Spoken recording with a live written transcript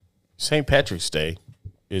St. Patrick's Day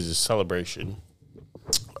is a celebration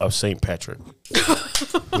of St. Patrick,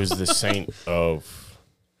 who is the saint of,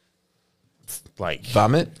 like...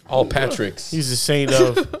 Vomit? All Patricks. He's the saint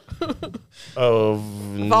of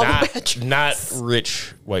not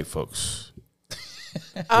rich white folks.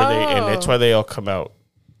 And that's why they all come out.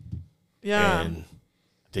 Yeah. And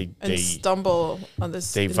they stumble on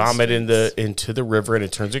this. They vomit into the river and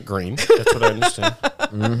it turns it green. That's what I understand.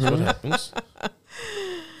 That's what happens.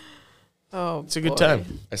 Oh, it's a good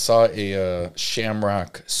time. I saw a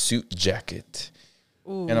shamrock suit jacket.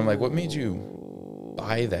 Ooh. And I'm like, what made you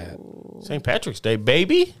buy that? St. Patrick's Day,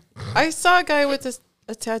 baby. I saw a guy with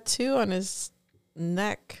a tattoo on his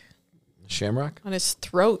neck. Shamrock? On his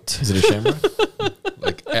throat. Is it a shamrock?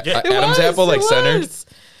 Like Adam's apple, like centered?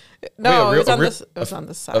 No, wait, it was on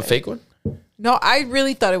the side. A fake one? No, I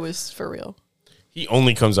really thought it was for real. He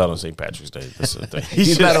only comes out on St. Patrick's Day. That's the thing.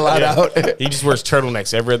 He's not allowed out. He just wears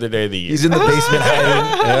turtlenecks every other day of the year. He's in the basement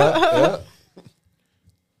hiding. Yeah.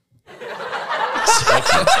 Thank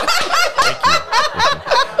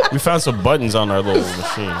you. We found some buttons on our little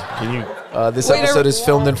machine. Can you? This episode is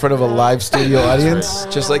filmed in front of a live studio audience,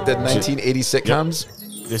 just like the 1980 sitcoms.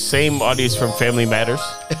 Yep. The same audience from Family Matters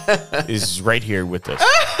is right here with us.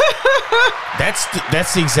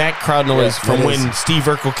 That's the exact crowd noise from when Steve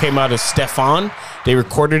Urkel came out as Stefan. They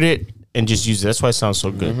recorded it and just used it. That's why it sounds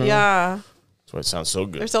so good. Mm-hmm. Yeah. That's why it sounds so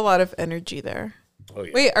good. There's a lot of energy there. Oh,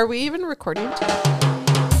 yeah. Wait, are we even recording today?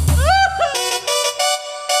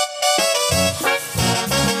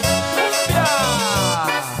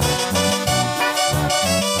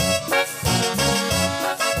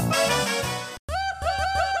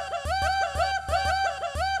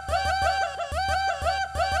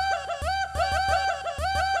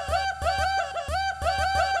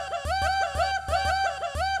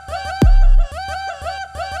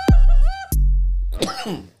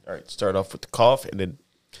 All right, start off with the cough, and then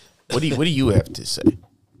what do you have to say?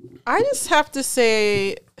 I just have to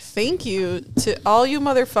say thank you to all you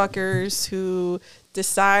motherfuckers who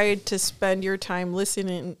decide to spend your time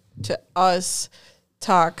listening to us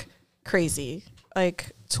talk crazy.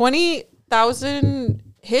 Like 20,000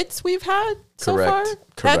 hits we've had so far.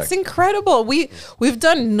 That's incredible. We've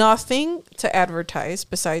done nothing to advertise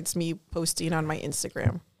besides me posting on my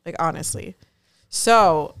Instagram. Like, honestly.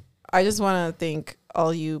 So I just want to thank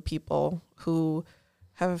all you people who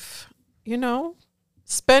have,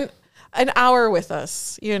 spent an hour with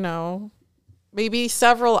us, maybe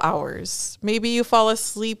several hours. Maybe you fall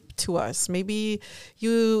asleep to us. Maybe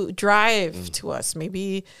you drive to us.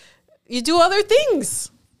 Maybe you do other things.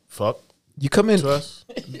 Fuck. You come in. To us?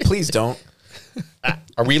 Please don't.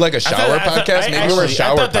 Are we like a shower podcast? Maybe we're a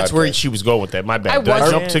shower podcast. I thought that's where she was going with that. My bad.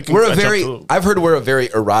 I've heard we're a very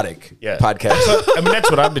erotic podcast. I mean, that's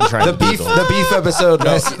what I've been trying to do. The beef episode.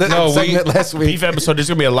 Last week. Beef episode. There's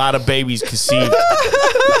gonna be a lot of babies conceived.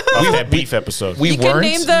 That beef episode. You can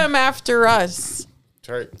name them after us. That's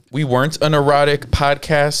right. We weren't an erotic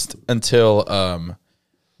podcast until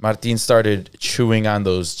Martin started chewing on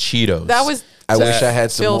those Cheetos. I wish I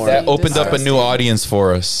had some more. That opened up a new audience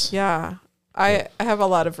for us. Yeah. I have a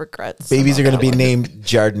lot I regrets. Babies are going to be named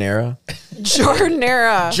Jardinera.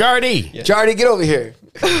 Jardinera. Jardy. Yeah. Jardy, get over here.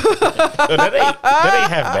 that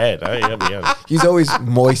ain't half bad. I'll be honest. He's always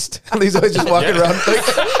moist. He's always just walking around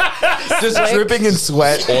just dripping in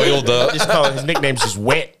sweat. Oiled up. Just call his nickname's just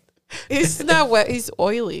wet. He's not wet. He's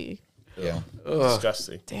oily. Yeah.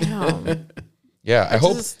 Disgusting. Damn. Yeah.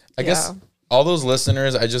 I guess all those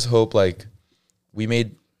listeners, I just hope we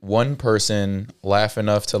made one person laugh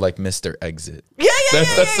enough to miss their exit. Yeah.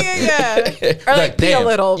 Or pee a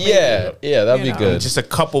little. Maybe. Yeah, that'd be good. Just a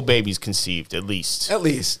couple babies conceived, at least.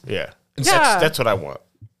 Yeah. That's what I want.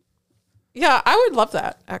 Yeah, I would love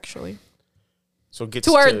that, actually. So get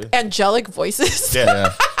to our angelic voices.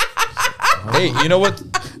 Yeah. Hey, you know what?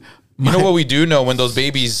 You know what we do know when those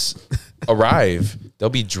babies arrive? They'll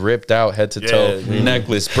be dripped out head to toe.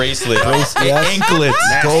 Necklace, bracelet,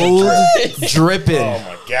 anklets, gold, dripping. Oh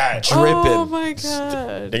my god, dripping. Oh my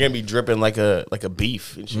god, they're gonna be dripping like a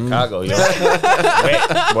beef in Chicago.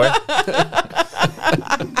 Wet, boy.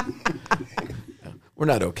 We're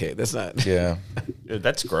not okay. That's not. Yeah,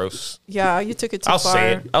 that's gross. Yeah, you took it too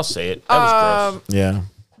far. I'll say it. That was gross. Yeah.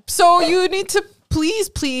 So you need to please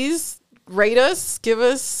rate us, give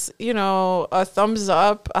us, a thumbs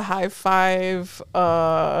up, a high five,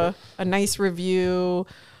 a nice review,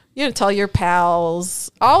 tell your pals,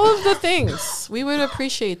 all of the things. We would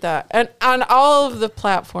appreciate that. And on all of the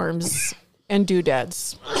platforms and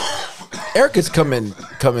doodads. Erica's come in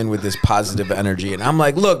with this positive energy, and I'm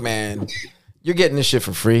like, look, man, you're getting this shit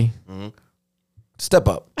for free. Mm-hmm. Step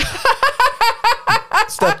up.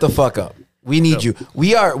 step the fuck up. We need you.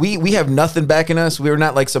 We have nothing backing us. We're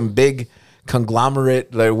not like some big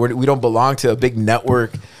conglomerate. Like we don't belong to a big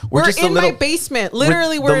network. We're just in my basement.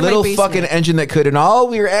 Literally, we're in my basement. The little fucking engine that could. And all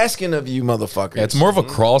we're asking of you, motherfuckers. Yeah, it's more of a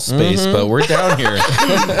crawl space, but we're down here.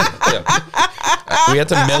 We had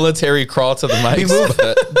to military crawl to the mics.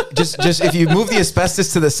 But just if you move the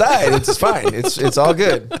asbestos to the side, it's fine. It's all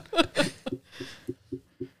good.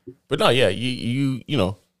 But no, yeah, you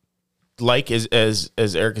know, like as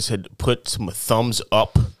Erica said, put some thumbs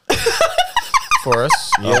up for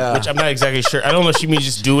us. Yeah. Which I'm not exactly sure. I don't know if she means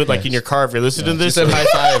just do it like in your car if you're listening to this. she said high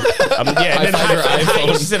five. Yeah, and then high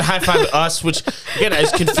five. She said high five to us, which again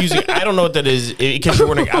is confusing. I don't know what that is. In case you're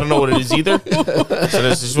wondering, I don't know what it is either. So I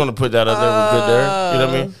just want to put that out there. We're good there. You know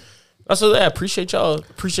what I mean? Also, yeah, appreciate y'all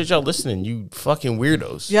listening. You fucking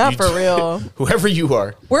weirdos. Yeah, you, for real. Whoever you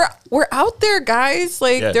are. We're out there, guys.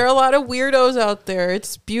 Like there are a lot of weirdos out there.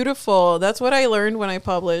 It's beautiful. That's what I learned when I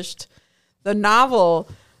published the novel,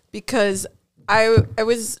 because I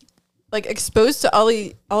was like exposed to all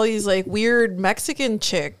these like weird Mexican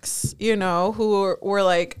chicks, you know, who were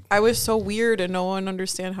like, I was so weird and no one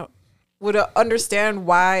would understand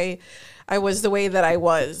why I was the way that I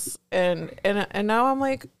was. And now I'm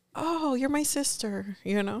like, oh, you're my sister,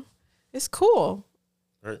 you know? It's cool.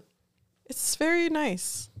 Right. It's very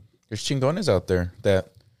nice. there's Chingones out there that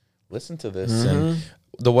listen to this. And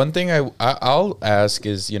the one thing I'll ask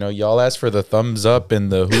is, you know, y'all ask for the thumbs up and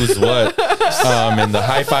the who's what, and the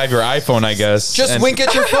high five your iPhone, I guess. Just wink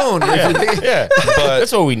at your phone. Yeah, but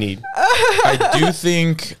that's what we need. I do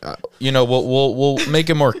think, you know, we'll make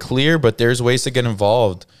it more clear, but there's ways to get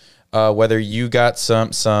involved. Whether you got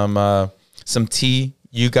some tea,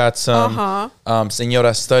 you got some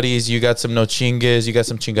Senora studies, you got some no chingues, you got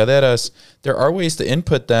some chingaderas. There are ways to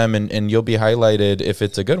input them, and you'll be highlighted if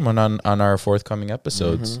it's a good one on our forthcoming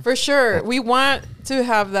episodes. For sure. We want to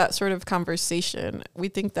have that sort of conversation. We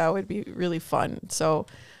think that would be really fun. So,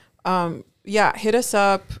 yeah, hit us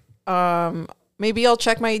up. Maybe I'll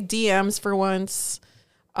check my DMs for once.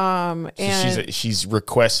 And she's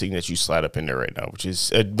requesting that you slide up in there right now, which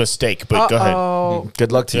is a mistake, but go ahead.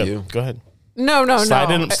 Good luck to you. Go ahead. No.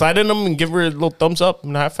 Slide in them and give her a little thumbs up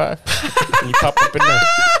and a high five. And you pop up in there.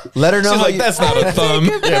 Let her know. She's like, that's not a thumb.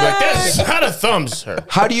 Yeah, like that's not a thumbs. Her.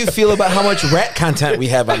 How do you feel about how much rat content we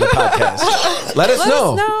have on the podcast? Let us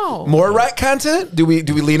know. More rat content? Do we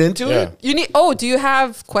lean into it? You need. Do you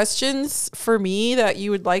have questions for me that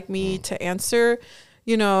you would like me to answer?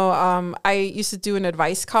 You know, I used to do an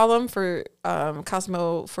advice column for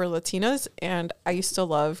Cosmo for Latinas, and I used to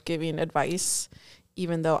love giving advice,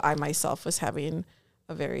 even though I myself was having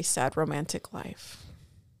a very sad romantic life.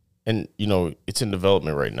 And, you know, it's in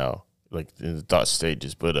development right now, like in the thought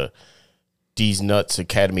stages, but D's Nuts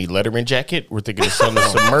Academy Letterman jacket, we're thinking of selling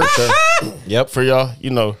some merch for y'all,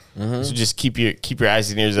 you know. So just keep your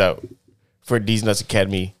eyes and ears out for D's Nuts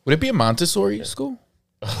Academy. Would it be a Montessori school?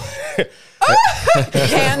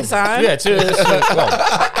 Hands on. Yeah,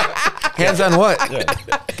 Hands on what?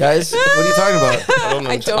 Guys, what are you talking about?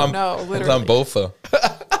 I don't know. Literally. It's on Bofa.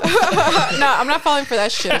 No, I'm not falling for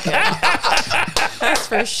that shit again. That's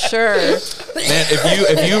for sure. Man,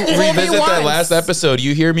 if you revisit that last episode,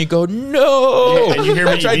 you hear me go, no. Yeah, and you hear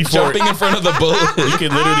me before jumping in front of the bullet. You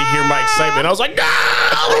can literally hear my excitement. I was like, no!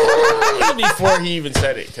 Before he even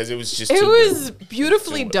said it, because it was just It was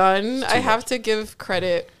beautifully done. I have to give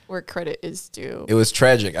credit where credit is due. It was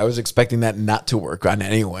tragic. I was expecting that not to work on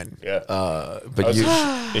anyone. Yeah. But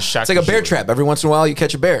it's like a bear trap. Every once in a while, you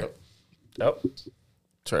catch a bear. Yep.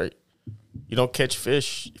 That's right. You don't catch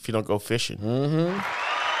fish if you don't go fishing.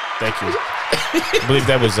 Thank you. I believe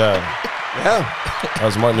that was that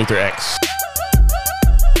was Martin Luther X.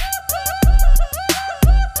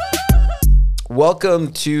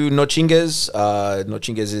 Welcome to No Chingues. No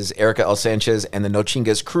Chingues is Erica L. Sanchez and the No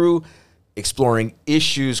Chingues crew, exploring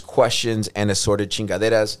issues, questions, and assorted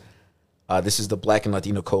chingaderas. This is the Black and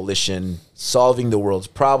Latino Coalition, solving the world's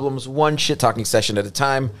problems, one shit-talking session at a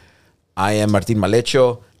time. I am Martin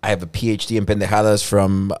Malecho. I have a PhD in pendejadas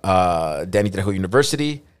from Danny Trejo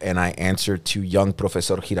University, and I answer to young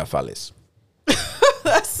Professor Girafales.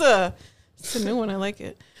 That's a new one. I like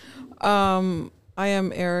it. I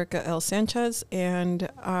am Erica L. Sanchez, and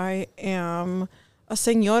I am a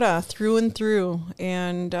señora through and through.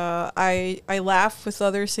 And I laugh with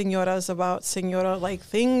other señoras about señora-like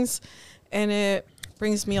things, and it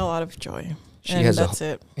brings me a lot of joy. That's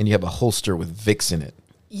it. And you have a holster with Vicks in it.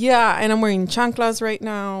 Yeah, and I'm wearing chanclas right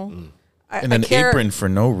now. And an apron for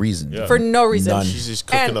no reason. Yeah. For no reason. None. She's just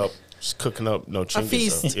cooking up. Just cooking up no chingas.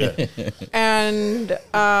 feast. Yeah. And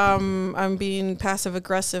I'm being passive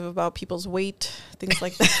aggressive about people's weight, things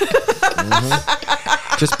like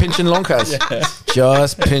that. Just pinching lonjas.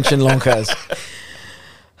 Just pinching lonjas.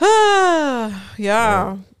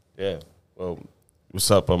 Yeah. Yeah. Well, what's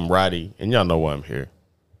up? I'm Roddy, and y'all know why I'm here.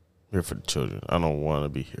 I'm here for the children. I don't want to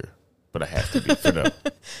be here, but I have to be for them.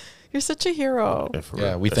 You're such a hero. And for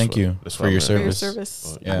Yeah, real. we That's thank what- you that's for why your I'm here. For your service.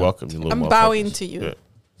 service. You're Yeah. welcome, you little I'm motherfuckers. bowing to you. Yeah.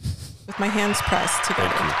 With my hands pressed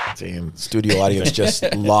together. Damn, studio audience just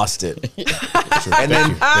lost it, and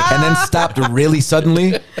then stopped really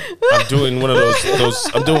suddenly. I'm doing one of those.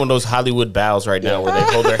 I'm doing one of those Hollywood bows right now, where they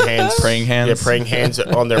hold their hands, Praying hands? yeah, praying hands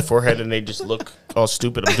on their forehead, and they just look all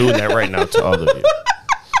stupid. I'm doing that right now to all of you.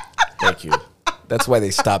 Thank you. That's why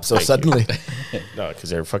they stopped so Thank you. suddenly. No, because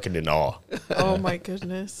they're fucking in awe. Oh my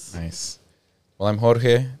goodness. Nice. Well, I'm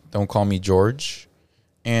Jorge. Don't call me George.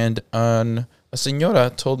 And a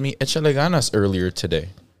señora told me échale ganas earlier today.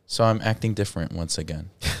 So I'm acting different once again.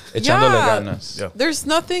 Echándole ganas. Yeah. There's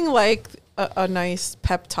nothing like a nice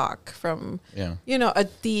pep talk from, Yeah. a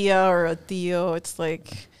tia or a tío. It's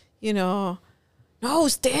like, no,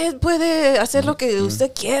 usted puede hacer lo que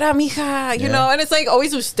usted quiera, mija. You Yeah. know, and it's like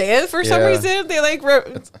always usted for some Yeah. reason. They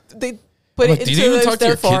they put Like, it do into you even talk to their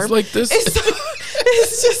your form. kids like this?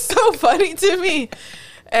 It's just so funny to me.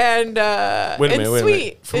 And Wait a it's minute.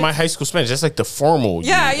 sweet. For my high school Spanish, that's like the formal.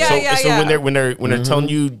 Yeah, you. yeah, so, yeah, So yeah. when they're telling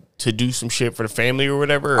you to do some shit for the family or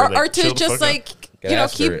whatever, or chill to the just fuck out. like Get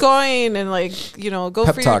after keep it. going and like go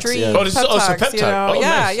Pep for talks, your yeah. dreams. Oh, this is also pep talk. Oh, yeah,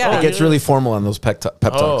 nice. yeah. It gets really formal on those pep talks.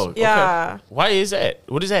 Oh, Yeah. okay. Why is that?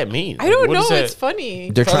 What does that mean? I don't What know. is that? It's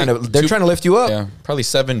funny. They're Probably trying to lift you up. Yeah. Probably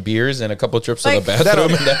 7 beers and a couple trips to Like- the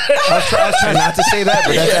bathroom. And I was trying not to say that,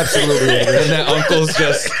 but that's absolutely what it is. that uncle's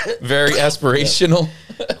just very aspirational.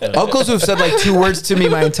 Uncles who have said like 2 words to me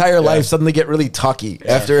my entire life suddenly get really talky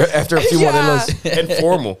after a few more than Yeah. those. And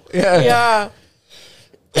formal. Yeah.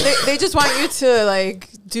 They just want you to like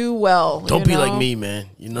do well. Don't you be know? like me, man.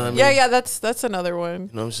 You know what I mean? Yeah, that's another one. You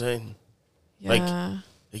know what I'm saying? Yeah.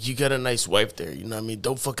 Like you got a nice wife there. You know what I mean?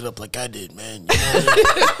 Don't fuck it up like I did, man. You know what I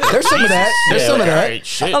mean? There's some of that. There's some of all that. right,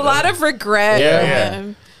 shit, a lot of regret. Yeah,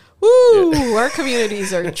 man. Woo! Our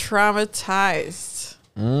communities are traumatized.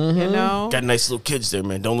 You know. got nice little kids there,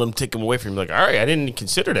 man. Don't let them take them away from you. Like, all right, I didn't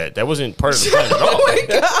consider that. That wasn't part of the plan at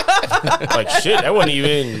all. Like, shit, that wasn't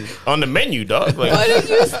even on the menu, dog. Like, What it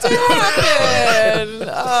used to happen.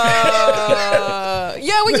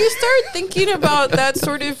 Yeah, when you start thinking about that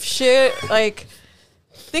sort of shit, like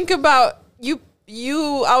think about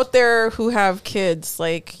you out there who have kids,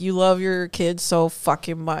 like you love your kids so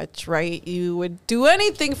fucking much, right? You would do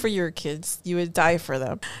anything for your kids. You would die for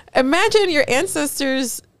them. Imagine your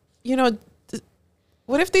ancestors,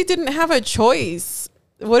 what if they didn't have a choice?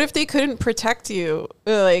 What if they couldn't protect you,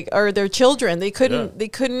 or their children? They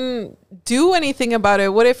couldn't do anything about it.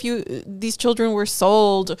 What if these children were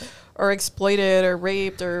sold or exploited or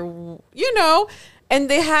raped or and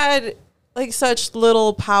they had like such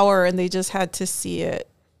little power and they just had to see it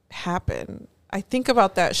happen. I think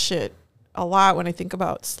about that shit a lot when I think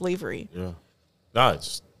about slavery. yeah. No,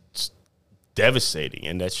 it's devastating.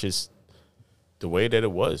 And that's just the way that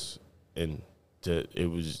it was. And it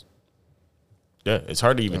was, it's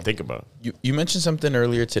hard to even think about. You mentioned something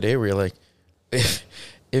earlier today where you're like,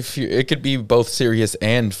 if you, it could be both serious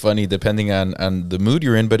and funny depending on the mood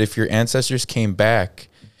you're in. But if your ancestors came back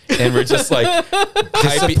and we're just like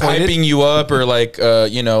hyping you up or like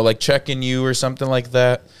like checking you or something like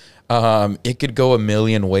that, it could go a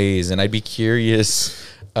million ways. And I'd be curious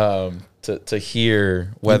to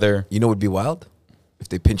hear whether You know what would be wild? If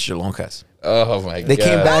they pinched your lonjas. oh my god, They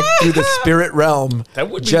came back through the spirit realm That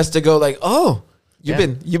would be- just to go like, oh, you've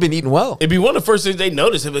been eating well. It'd be one of the first things they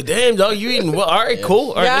notice. They'd be like, damn, dog, you eating well. All right, cool.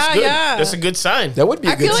 All right, that's Yeah, good. yeah. That's a good sign. That would be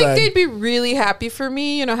a I good feel sign. like they'd be really happy for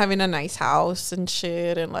me, having a nice house and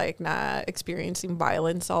shit and like not experiencing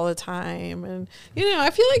violence all the time. And I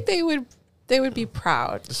feel like they would be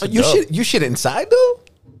proud. You shit inside though?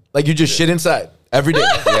 Like you just shit inside every day.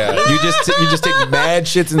 Yeah. You just take mad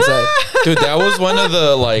shits inside. dude, that was one of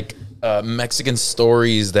the like Mexican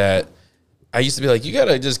stories that I used to be like, you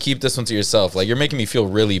gotta just keep this one to yourself. Like, you're making me feel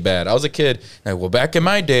really bad. I was a kid. Well, back in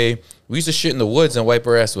my day, we used to shit in the woods and wipe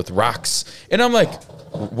our ass with rocks. And I'm like,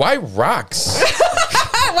 why rocks?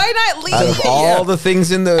 Why not leave? Out of all the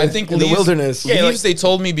things in the I think in the leaves, wilderness. leaves they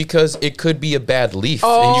told me because it could be a bad leaf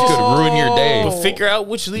and you could ruin your day. But figure out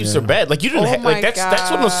which leaves are bad. Like you didn't Oh have, my like that's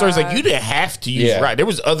one of those stories. Like you didn't have to use Yeah. rock. There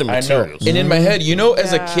was other I know. materials. And in my head,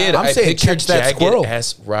 as a Yeah. kid, I'm I saying pictured catch that jagged squirrel.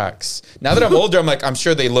 ass rocks. Now that I'm older, I'm like, I'm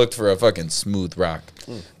sure they looked for a fucking smooth rock.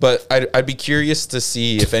 But I'd be curious to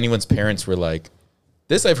see if anyone's parents were like,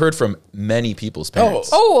 This I've heard from many people's parents.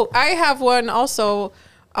 Oh, I have one also.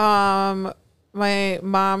 My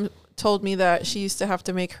mom told me that she used to have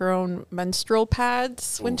to make her own menstrual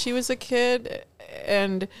pads when she was a kid.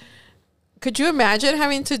 And could you imagine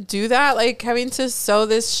having to do that? Like having to sew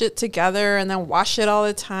this shit together and then wash it all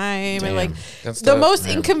the time. Damn, and like that's the tough, most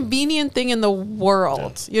man. inconvenient thing in the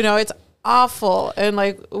world. You know, it's awful. And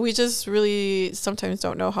like we just really sometimes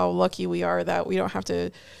don't know how lucky we are that we don't have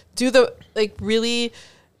to do the like really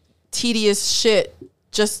tedious shit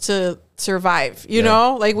just to survive, you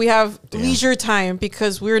know? Like we have leisure time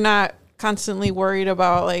because we're not constantly worried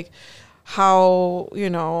about like how, you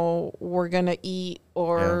know, we're gonna eat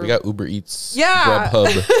or We got Uber Eats, Yeah. Grubhub,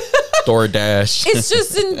 DoorDash. it's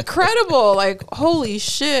just incredible. Like, holy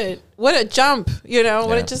shit. What a jump, you know?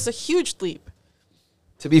 What Yeah. a just a huge leap.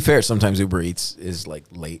 To be fair, sometimes Uber Eats is like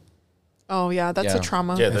late. Oh yeah, that's Yeah. a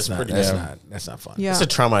trauma. Yeah, that's pretty. That's not fun. Yeah. It's a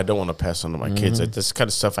trauma I don't want to pass on to my kids. Like this kind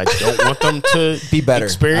of stuff I don't want them to Be better.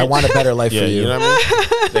 Experience. I want a better life Yeah, for you. you know what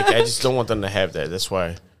I mean? Like I just don't want them to have that. That's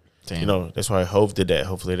why, you know, that's why Hove did that.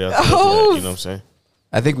 Hopefully they'll do that. You know what I'm saying?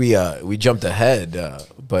 I think we jumped ahead,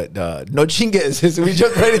 but no chingas. We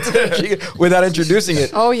jumped right into no chingas without introducing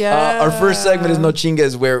it. Oh, yeah. Our first segment is no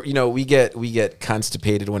chingas, where you know we get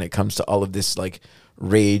constipated when it comes to all of this like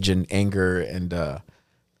rage and anger and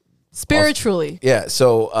Spiritually. yeah.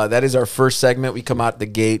 So that is our first segment. We come out the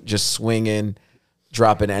gate just swinging,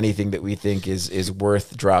 dropping anything that we think is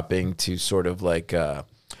worth dropping to sort of like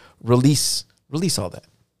release all that.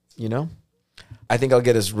 You know, I think I'll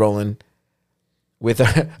get us rolling with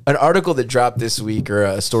an article that dropped this week, or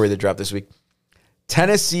a story that dropped this week.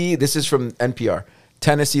 Tennessee, this is from NPR.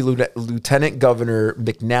 Tennessee Lieutenant Governor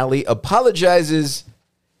McNally apologizes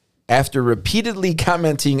after repeatedly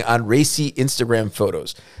commenting on racy Instagram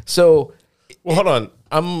photos. So, Well, hold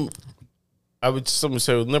on. I would some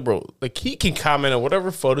say liberal. Like he can comment on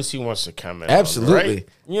whatever photos he wants to comment Absolutely. on, right?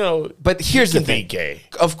 You know, but here's he the can thing. be gay.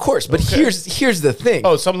 Of course, but here's the thing.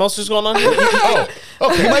 Oh, something else is going on here? Oh,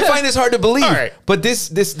 okay. You might find this hard to believe, All right. but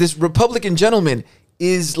this Republican gentleman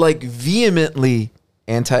is like vehemently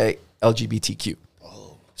anti-LGBTQ.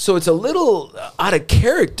 So it's a little out of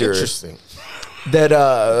character Interesting. that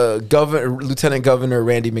Lieutenant Governor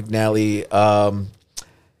Randy McNally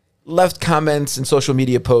left comments and social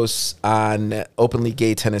media posts on openly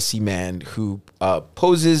gay Tennessee man who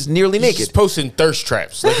poses nearly He's naked. just posting thirst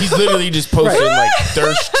traps. Like he's literally just posting like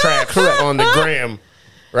thirst traps on the gram,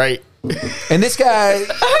 right? And this guy,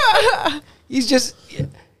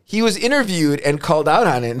 he was interviewed and called out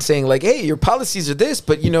on it and saying like, hey, your policies are this,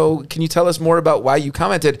 but you know, can you tell us more about why you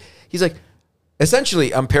commented? He's like,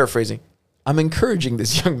 essentially, I'm paraphrasing, I'm encouraging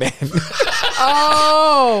this young man.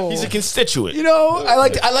 Oh. He's a constituent. You know, I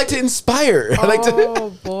like to inspire. I like to. Oh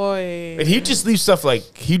boy. And he just leave stuff like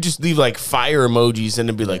like fire emojis and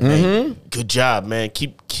then be like, man, good job, man.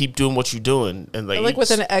 Keep doing what you're doing. And Like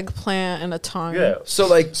with an eggplant and a tongue. yeah. So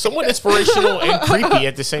like, Somewhat inspirational and creepy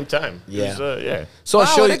at the same time. Yeah. Yeah. so Wow,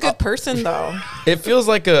 I'll show what you. a good person though. It feels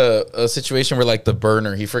like a situation where like the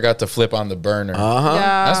burner, he forgot to flip on the burner.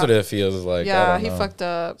 Yeah. That's what it feels like. I Yeah, don't he know. fucked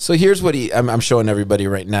up. So here's what I'm showing everybody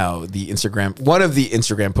right now. One of the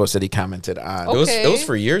Instagram posts that he commented on. Okay. It was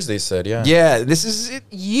for years, they said, yeah. Yeah, this is it.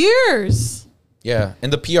 Years. Yeah.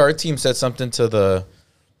 And the PR team said something to the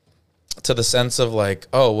sense of like,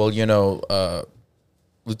 oh, well, you know,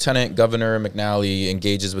 Lieutenant Governor McNally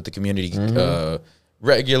engages with the community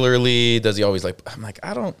regularly. Does he always like, I'm like,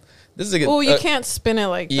 I don't, this is a good. Oh, you can't spin it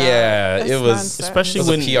like that. yeah, That's it was- nonsense. especially it was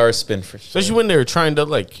when- a PR spin for sure. Especially when they're trying to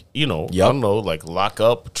like, you know, Yup. I don't know, like lock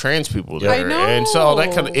up trans people there. I know. And so all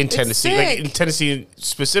that kind of in It's Tennessee, like sick. in Tennessee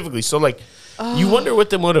specifically. So like you wonder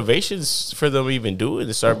what the motivations for them even doing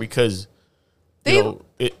this are because They- you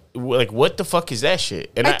know, like what the fuck is that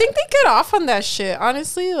shit? And I think they get off on that shit.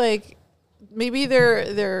 Honestly, like maybe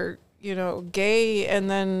they're you know gay and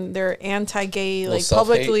then they're anti-gay like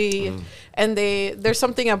self-hate. publicly, and there's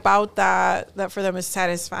something about that for them is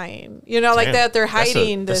satisfying. You know, like Damn, that they're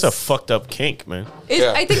hiding that's this. a fucked up kink, man.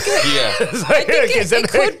 Yeah. I think it, Yeah. It's like, think is it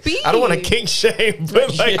could be. I don't want to kink shame,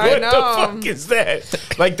 but like, I what know. the fuck is that?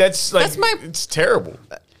 Like, that's like, That's it's terrible.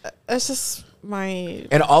 that's just my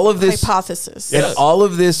And all of this, hypothesis. and all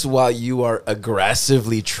of this while you are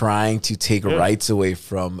aggressively trying to take rights away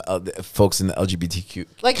from folks in the LGBTQ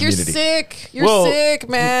Like community. you're sick. You're sick,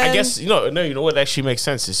 man. I guess you know what actually makes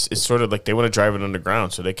sense. It's sort of like they want to drive it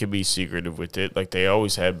underground, so they can be secretive with it, like they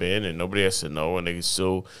always have been, and nobody has to know, and they can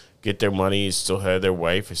still get their money, and still have their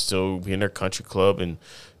wife, and still be in their country club and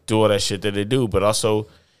do all that shit that they do. But also,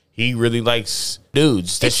 he really likes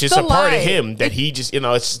dudes. That's just a part of him that he just,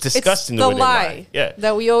 it's disgusting. It's the way they lie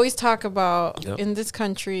that we always talk about in this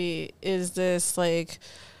country is this like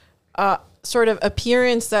sort of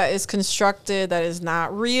appearance that is constructed, that is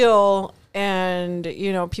not real. And,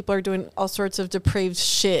 people are doing all sorts of depraved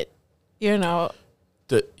shit,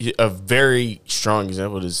 A very strong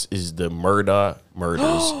example is the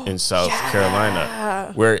murders in South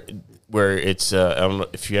Carolina, where it's I don't know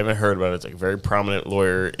if you haven't heard about it. It's like a very prominent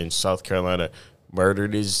lawyer in South Carolina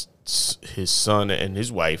murdered his son and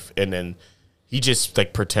his wife, and then he just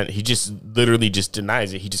literally just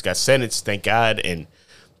denies it. He just got sentenced, thank God, and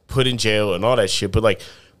put in jail and all that shit. But like,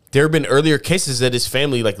 there have been earlier cases that his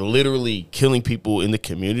family like literally killing people in the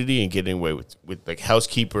community and getting away with like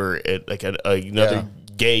housekeeper at like another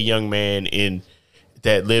gay young man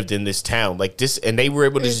that lived in this town like this, and they were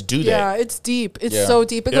able to just do that. Yeah, it's deep. It's so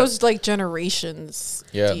deep. It goes like generations.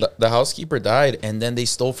 Yeah, deep. The housekeeper died, and then they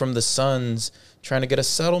stole from the sons, trying to get a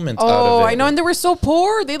settlement out of it. I know, and they were so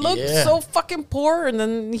poor. They looked so fucking poor, and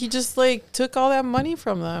then he just like took all that money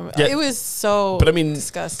from them. Yeah. It was so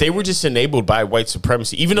disgusting. They were just enabled by white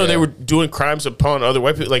supremacy, even though they were doing crimes upon other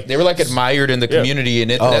white people. Like they were like admired in the community, and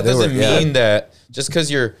that doesn't mean that just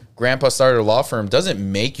because your grandpa started a law firm doesn't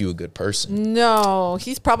make you a good person. No,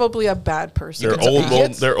 he's probably a bad person.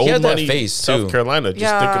 They're old money face South too. Carolina.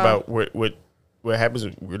 Just think about what happens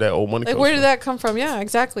where that old money comes where from. did that come from? Yeah,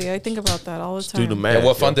 exactly. I think about that all the time. Do the math. And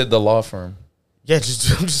what funded the law firm? Yeah, I'm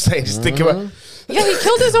just saying. Just think about. Yeah, he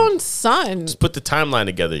killed his own son. Just put the timeline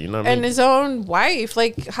together. You know what I mean? And his own wife.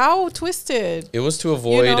 Like, how twisted? It was to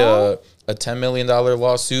avoid a $10 million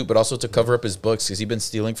lawsuit, but also to cover up his books because he'd been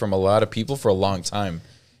stealing from a lot of people for a long time.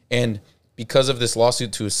 And because of this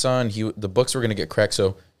lawsuit to his son, the books were going to get cracked.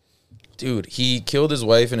 So, dude, he killed his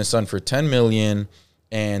wife and his son for $10 million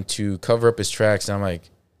and to cover up his tracks. And I'm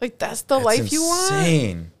like, that's the life you want?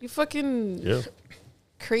 Insane. You fucking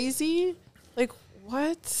crazy? Like,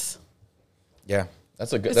 what? Yeah,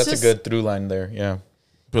 that's a good through line there. Yeah.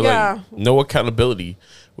 But like, no accountability.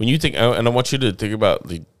 When you think, and I want you to think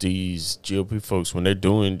about these GOP folks when they're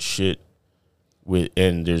doing shit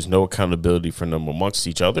and there's no accountability for them amongst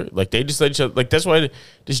each other. Like they just let each other. Like that's why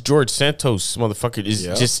this George Santos motherfucker is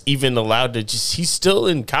just even allowed to he's still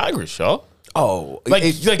in Congress, y'all. Oh,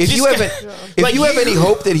 if you have any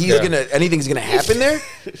hope that anything's gonna happen there,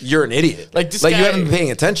 you're an idiot. Like this guy, you haven't been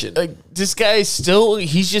paying attention. Like this guy is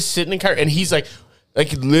he's just sitting in Congress, and he's like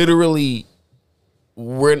literally.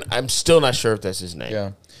 I'm still not sure if that's his name.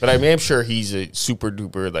 Yeah, but I am sure he's a super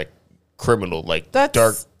duper like criminal, like that's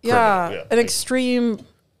dark. Criminal. An extreme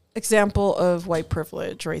example of white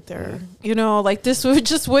privilege right there. Like this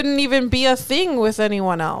wouldn't even be a thing with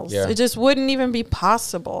anyone else. It just wouldn't even be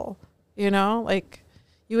possible. Like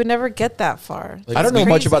you would never get that far. Like, I don't know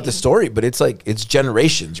much about the story, but it's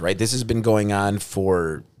generations, right? This has been going on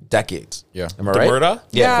for decades. Yeah. Am I right? Murder?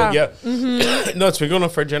 Yeah. Mm-hmm. No, it's been going on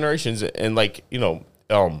for generations. And I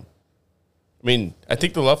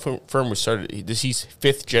think the law firm was started, he's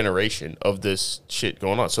fifth generation of this shit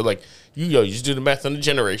going on. So you just do the math on the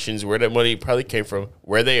generations, where that money probably came from,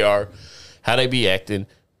 where they are, how they be acting.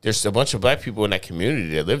 There's a bunch of black people in that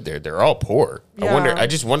community that live there. They're all poor. Yeah. I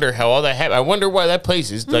just wonder how all that happened. I wonder why that place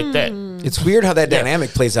is like that. It's weird how that dynamic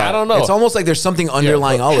plays out. I don't know. It's almost like there's something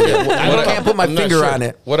underlying all of it. I can't put my finger on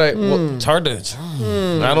it. It's hard to.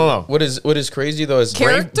 I don't know. What is crazy though is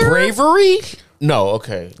Character? Bravery. No,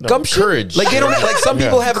 okay. No. Gumption? Courage. Like they don't like some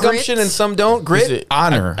people have Grit? gumption and some don't. Grit.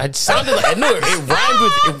 honor. I sounded like I knew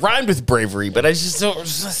it rhymed with bravery, but I just don't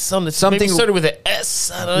something maybe started with an S.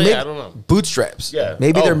 I don't know. Bootstraps. Yeah.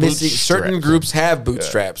 Maybe they're missing. Bootstraps. Certain groups have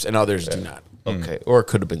bootstraps and others do not. Okay, or it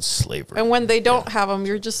could have been slavery. And when they don't have them,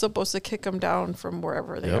 you're just supposed to kick them down from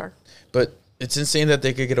wherever they are. But it's insane that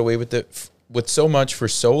they could get away with it with so much for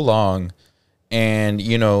so long. And,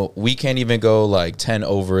 we can't even go 10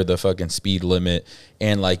 over the fucking speed limit.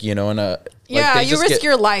 And you risk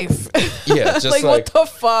your life. Yeah. Just what the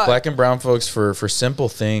fuck? Black and brown folks for simple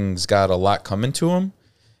things got a lot coming to them.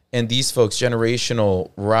 And these folks,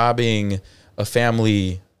 generational, robbing a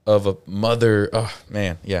family of a mother. Oh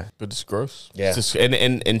man. Yeah. But it's gross. Yeah. It's just,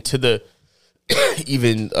 and to the,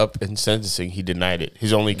 even up in sentencing, he denied it.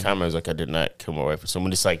 His only comment was I did not kill my wife. For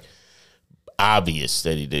someone it's obvious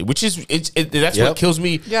that he did, which is that's what kills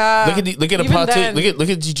me. Yeah, look at a politician. Look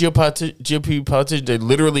at the GOP politicians. They're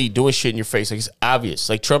literally doing shit in your face. It's obvious.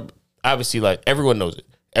 Trump, obviously, everyone knows it.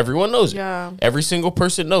 Everyone knows it. Yeah, every single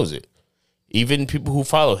person knows it. Even people who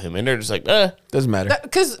follow him, and they're just doesn't matter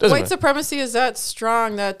because white supremacy is that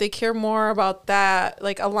strong that they care more about that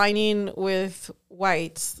aligning with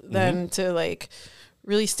whites than to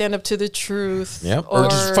really stand up to the truth. Yep. Or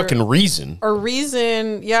just fucking reason. Or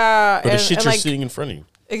reason, yeah. Or the shit you're like, seeing in front of you.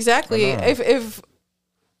 Exactly.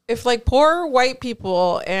 If like poor white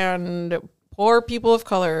people and poor people of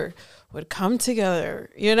color would come together,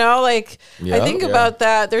 you know, like I think about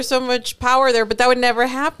that. There's so much power there, but that would never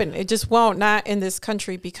happen. It just won't, not in this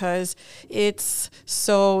country, because it's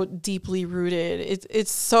so deeply rooted.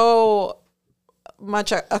 It's so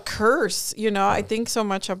much a curse, you know. I think so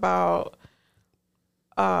much about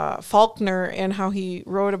Faulkner and how he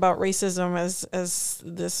wrote about racism as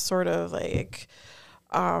this sort of like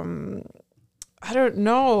I don't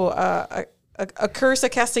know, a curse, a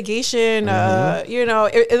castigation, you know,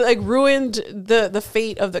 it like ruined the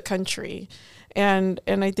fate of the country. And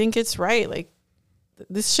I think it's right. Like,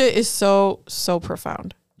 this shit is so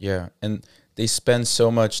profound. Yeah. And they spend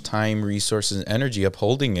so much time, resources, and energy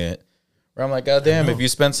upholding it, where I'm like, God damn, if you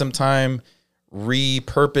spend some time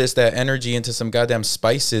repurpose that energy into some goddamn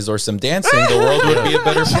spices or some dancing, the world would be a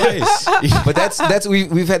better place. But that's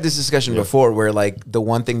we've had this discussion before, where like the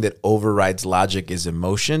one thing that overrides logic is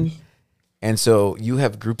emotion. And so you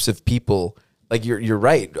have groups of people, like you're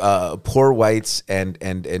right, poor whites and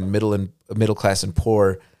middle class and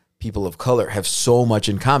poor people of color have so much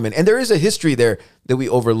in common. And there is a history there that we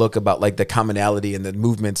overlook about like the commonality and the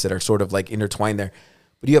movements that are sort of like intertwined there.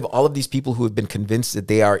 But you have all of these people who have been convinced that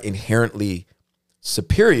they are inherently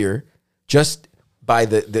superior just by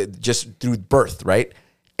just through birth, right?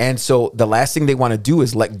 And so the last thing they want to do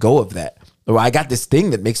is let go of that. Well, I got this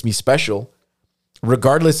thing that makes me special,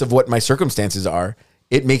 regardless of what my circumstances are.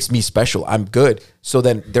 It makes me special. I'm good. So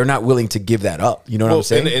then they're not willing to give that up. You know what I'm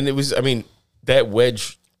saying? And it was, I mean, that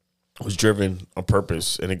wedge was driven on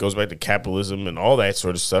purpose, and it goes back to capitalism and all that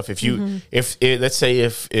sort of stuff. If you, let's say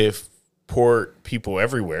if poor people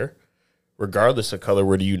everywhere, regardless of color,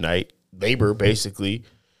 were to unite, labor basically,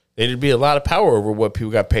 there'd be a lot of power over what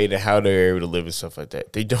people got paid and how they're able to live and stuff like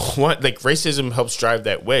that. They don't want, like, racism helps drive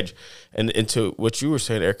that wedge. And into what you were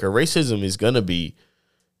saying, Erica, racism is gonna be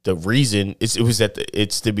the reason it's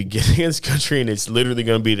the beginning of this country, and it's literally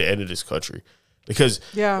gonna be the end of this country, because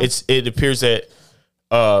it appears that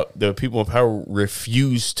the people in power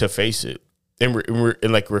refuse to face it and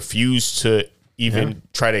refuse to even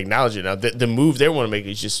try to acknowledge it. Now, the move they want to make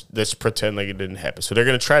is just, let's pretend like it didn't happen. So they're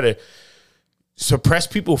going to try to suppress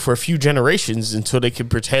people for a few generations until they can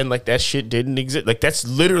pretend like that shit didn't exist. Like, that's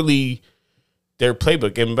literally their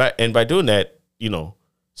playbook. And by doing that, you know,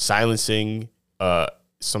 silencing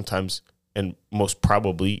sometimes and most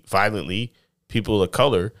probably violently people of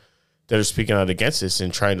color that are speaking out against this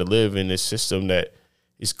and trying to live in this system that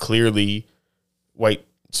is clearly white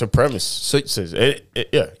supremacist.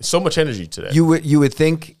 So so much energy to that. You would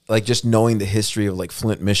think, like, just knowing the history of like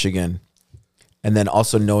Flint, Michigan, and then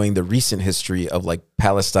also knowing the recent history of like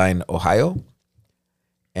Palestine, Ohio,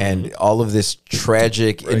 and all of this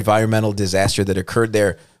tragic environmental disaster that occurred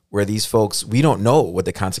there, where these folks, we don't know what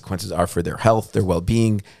the consequences are for their health, their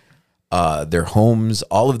well-being, their homes,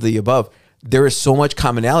 all of the above. There is so much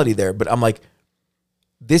commonality there, but I'm like,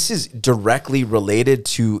 this is directly related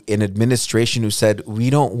to an administration who said,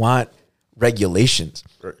 we don't want regulations.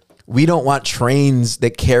 Right. We don't want trains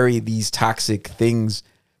that carry these toxic things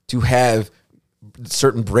to have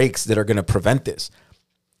certain brakes that are going to prevent this.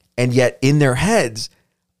 And yet in their heads,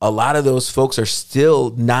 a lot of those folks are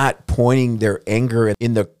still not pointing their anger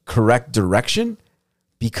in the correct direction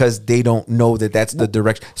because they don't know that that's the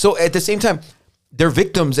direction. So at the same time, they're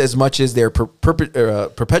victims as much as they're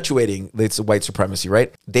perpetuating this white supremacy,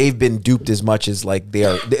 right? They've been duped as much as like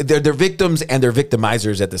they're victims and they're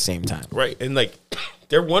victimizers at the same time. Right. And like,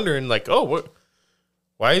 they're wondering like, oh,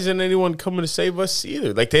 why isn't anyone coming to save us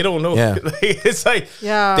either? Like, they don't know. Yeah. It's like,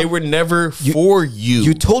 they were never for you.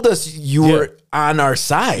 You told us you were on our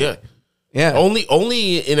side. Yeah. Yeah.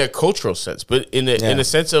 Only in a cultural sense, but in a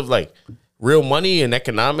sense of like real money and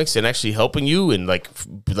economics and actually helping you and like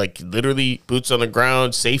literally boots on the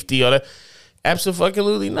ground, safety, all that.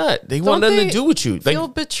 Absolutely not. They want nothing to do with you. Feel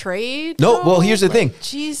betrayed? No. Well, here's the thing.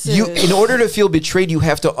 Jesus. In order to feel betrayed, you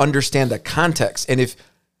have to understand the context. And if,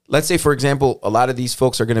 let's say, for example, a lot of these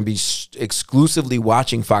folks are going to be exclusively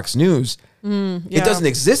watching Fox News, it doesn't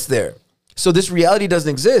exist there. So this reality doesn't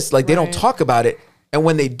exist. Like, they don't talk about it. And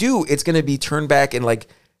when they do, it's going to be turned back and like,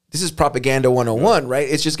 this is propaganda 101, right?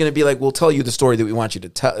 It's just going to be like, we'll tell you the story that we want you to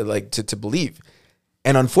tell, like to believe.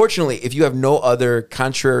 And unfortunately, if you have no other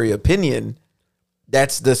contrary opinion,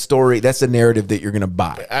 that's the story, that's the narrative that you're going to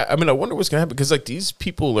buy. I mean, I wonder what's going to happen, because like, these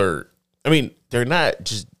people are, I mean, they're not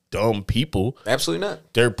just dumb people. Absolutely not.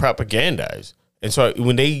 They're propagandized. And so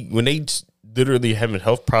when they literally having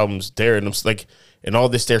health problems there, and I'm like, and all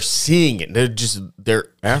this, they're seeing it. They're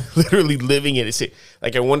literally living it. It's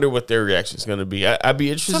like, I wonder what their reaction is going to be. I'd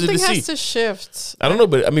be interested Something to see. has to shift. I don't know,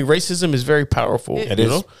 but I mean, racism is very powerful. It you is.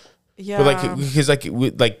 know, Yeah,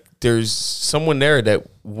 but like there's someone there that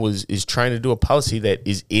is trying to do a policy that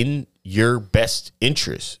is in your best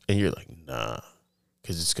interest, and you're like, nah,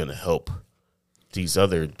 because it's going to help these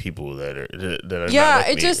other people that are not like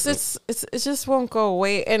it me. just won't go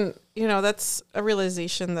away. And you know, that's a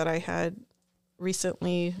realization that I had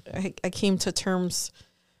recently. I came to terms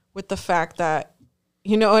with the fact that,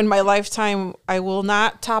 you know, in my lifetime, I will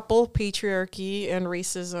not topple patriarchy and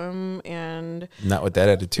racism, and Not with that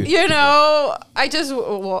attitude. you know,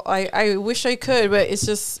 I wish I could, but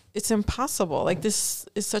it's impossible. Like, this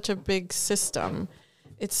is such a big system.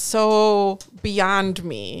 It's so beyond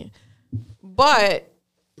me. But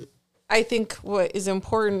I think what is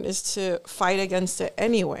important is to fight against it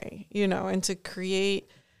anyway, you know, and to create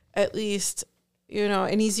at least, you know,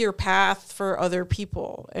 an easier path for other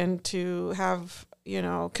people, and to have, you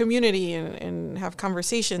know, community and have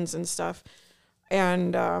conversations and stuff.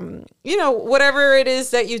 And, you know, whatever it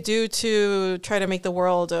is that you do to try to make the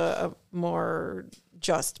world a more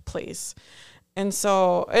just place. And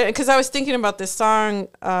so, because I was thinking about this song,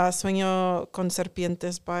 Sueño con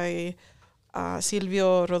Serpientes by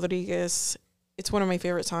Silvio Rodriguez. It's one of my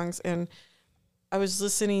favorite songs. And I was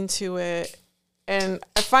listening to it, and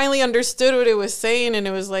I finally understood what it was saying. And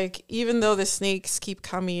it was like, even though the snakes keep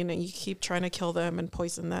coming and you keep trying to kill them and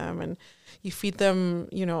poison them, and you feed them,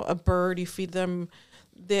 you know, a bird, you feed them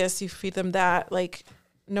this, you feed them that, like,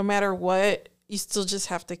 no matter what, you still just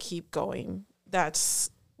have to keep going. That's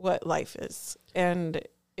what life is. And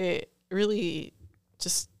it really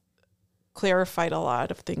just clarified a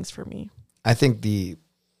lot of things for me. I think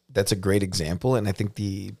that's a great example, and I think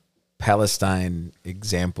the Palestine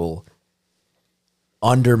example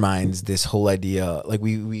undermines this whole idea. Like,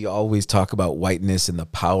 we always talk about whiteness and the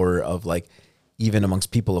power of, like, even amongst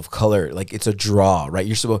people of color, like, it's a draw, right?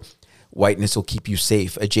 Whiteness will keep you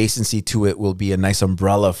safe. Adjacency to it will be a nice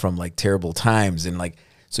umbrella from, like, terrible times. And, like,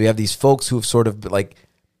 so you have these folks who have sort of, like,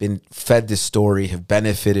 been fed this story, have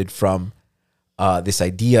benefited from this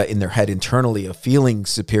idea in their head internally of feeling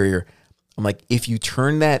superior. I'm like, if you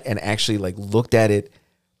turn that and actually, like, looked at it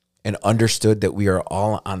and understood that we are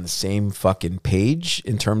all on the same fucking page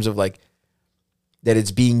in terms of, like, that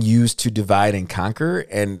it's being used to divide and conquer,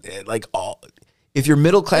 and, like, all, if you're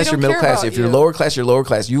middle class, you're middle class. If you're lower class, you're lower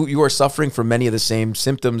class. You are suffering from many of the same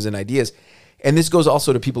symptoms and ideas. And this goes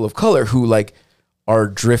also to people of color who, like, are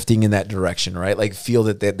drifting in that direction, right? Like, feel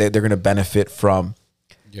that they're going to benefit from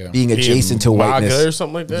being adjacent to whiteness or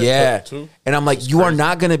something like that. Yeah. And I'm like, you are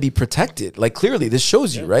not going to be protected. Like, clearly this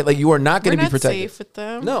shows you, right? Like, you are not going to be protected. Safe with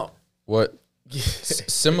them. No. What?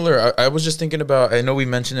 Similar. I was just thinking about, I know we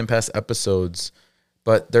mentioned in past episodes,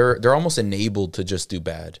 but they're almost enabled to just do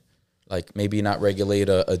bad. Like, maybe not regulate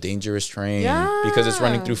a dangerous train because it's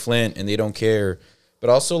running through Flint and they don't care. But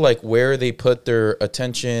also, like, where they put their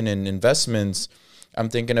attention and investments. I'm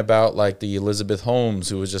thinking about, like, the Elizabeth Holmes,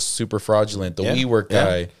 who was just super fraudulent, the WeWork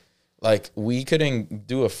guy. Like, we couldn't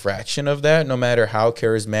do a fraction of that, no matter how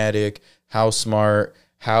charismatic, how smart,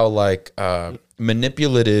 how, like,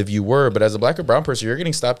 manipulative you were. But as a black or brown person, you're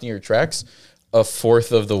getting stopped in your tracks a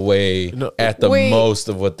fourth of the way at the most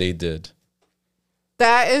of what they did.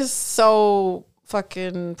 That is so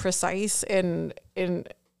fucking precise. And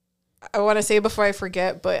I want to say before I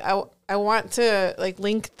forget, but I want to, like,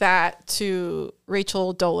 link that to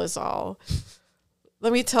Rachel Dolezal.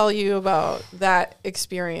 Let me tell you about that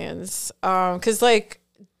experience. 'Cause, like,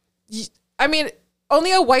 I mean,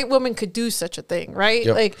 only a white woman could do such a thing, right?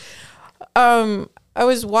 Yep. Like, I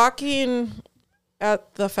was walking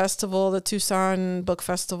at the festival, the Tucson Book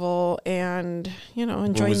Festival, and, you know,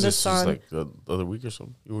 enjoying the sun. Like the other week or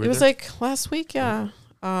something? It was like last week, yeah.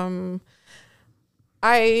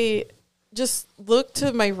 I just look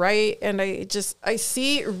to my right, and I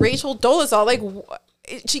see Rachel Dolezal. Like,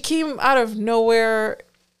 she came out of nowhere.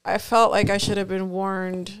 I felt like I should have been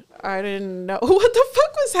warned. I didn't know what the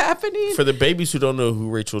fuck was happening. For the babies who don't know who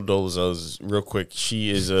Rachel Dolezal is, real quick,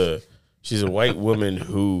 she's a white woman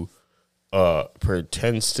who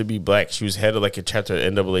pretends to be black. She was head of, like, a chapter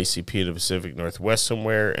at NAACP in the Pacific Northwest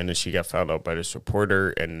somewhere, and then she got found out by this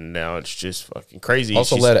reporter, and now it's just fucking crazy.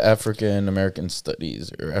 Also led African American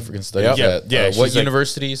Studies or African Studies. At what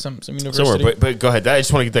university? Some university. Somewhere, but go ahead. I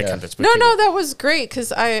just want to get that context. No, that was great,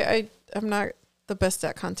 because I'm not the best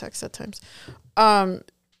at context at times.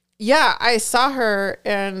 I saw her,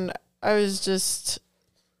 and I was just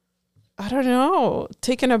I don't know,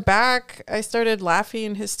 taken aback. I started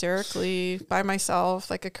laughing hysterically by myself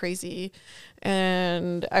like a crazy.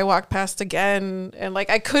 And I walked past again, and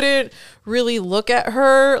like I couldn't really look at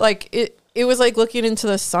her. Like it was like looking into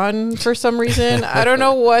the sun for some reason. I don't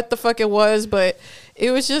know what the fuck it was, but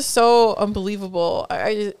it was just so unbelievable.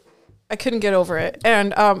 I couldn't get over it.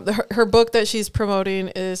 And her book that she's promoting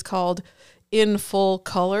is called In Full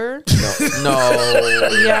Color. No.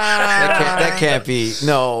 Yeah. That can't be.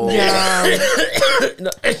 No. Yeah. No,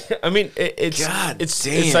 I mean,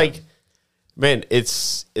 it's like, man,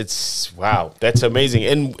 it's wow, that's amazing.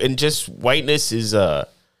 And just whiteness is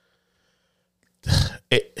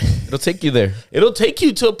It'll take you there. it'll take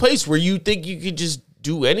you to a place where you think you could just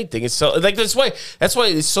do anything. It's so like that's why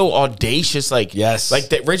it's so audacious. Like Yes. like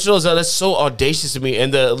that Rachel Dolezal, that's so audacious to me.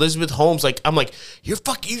 And the Elizabeth Holmes, like I'm like, you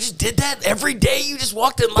just did that every day. You just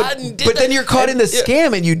walked in line and did But that. then you're caught in the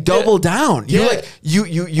scam and you double down. You Yeah. like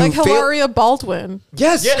you Like fail- Hilaria Baldwin.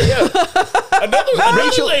 Yes. yeah.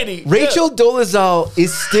 Another lady. Rachel Dolezal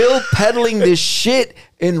is still peddling this shit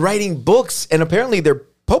and writing books, and apparently they're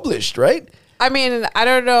published, right? I mean, I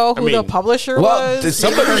don't know who the publisher Well, was.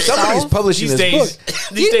 somebody's publishing These this days, book.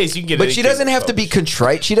 these days you can get. But she doesn't have to be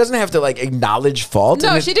contrite. She doesn't have to like acknowledge fault. No,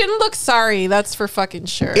 And she didn't look sorry. That's for fucking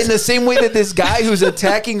sure. in the same way that this guy who's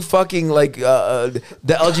attacking fucking like the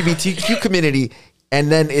LGBTQ community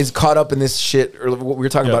and then is caught up in this shit or what we were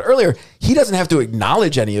talking about earlier, he doesn't have to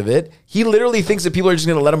acknowledge any of it. He literally thinks that people are just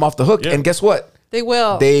going to let him off the hook. Yeah. And guess what? They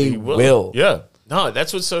will. They will. Yeah. No,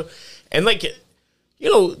 that's what's so. And like, you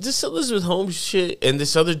know, this Elizabeth Holmes shit and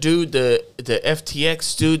this other dude, the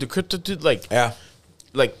FTX dude, the crypto dude, like,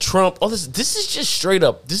 like Trump, all this. This is just straight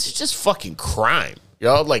up. This is just fucking crime,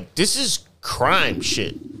 y'all. Like, this is crime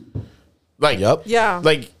shit. Like, Yeah.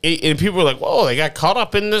 Like, and people are like, "Whoa, they got caught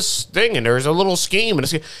up in this thing, and there's a little scheme." And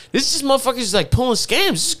this is just motherfuckers like pulling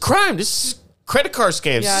scams. This is crime. This is credit card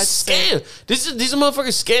scams. Yeah, This is scam. These are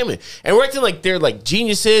motherfuckers scamming, and we're acting like they're like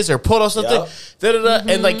geniuses or pulled off something.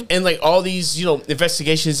 And like all these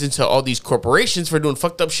investigations into all these corporations for doing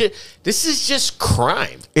fucked up shit. This is just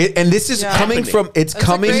crime. And this is coming from. It's That's a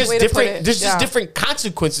coming. great way to put it. There's just Yeah. different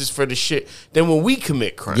consequences for the shit than when we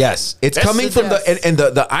commit crime. Yes, it's That's coming the from thing. and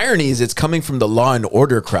the irony is it's coming from the Law and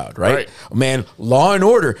Order crowd, right? Right. Man, Law and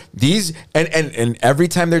Order. These and every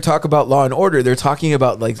time they talk about Law and Order, they're talking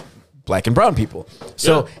about like black and brown people.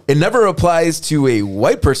 So it never applies to a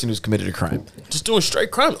white person who's committed a crime. Just doing straight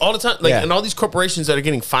crime all the time. Like, Yeah. and all these corporations that are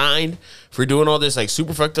getting fined for doing all this like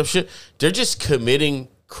super fucked up shit, they're just committing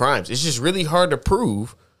crimes. It's just really hard to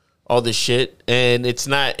prove all this shit, and it's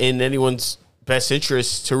not in anyone's best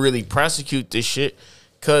interest to really prosecute this shit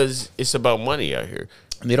because it's about money out here.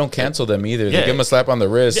 They don't cancel them either. They Yeah. give them a slap on the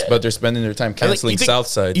wrist, Yeah. but they're spending their time And, like, canceling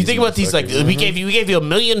Southside. You think about these like we gave you $1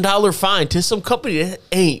 million fine to some company that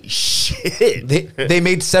ain't shit. They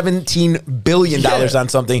made $17 billion on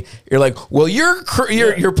something. You're like, well, your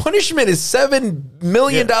punishment is $7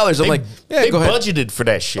 million. I'm They- like, yeah, they go ahead. budgeted for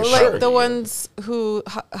that shit. like Sure. the ones who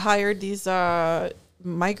hired these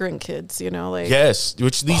migrant kids, like Yes,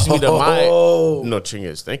 which leads me to my Oh. no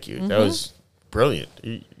Chingones. Thank you. That was brilliant.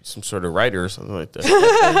 Some sort of writer or something like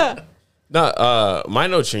that. No, my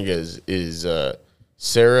no Chingones is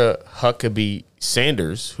Sarah Huckabee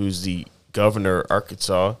Sanders, who's the governor of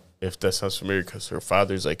Arkansas. If that sounds familiar, because her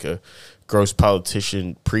father's like a gross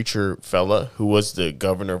politician, preacher fella who was the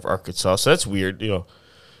governor of Arkansas. So that's weird,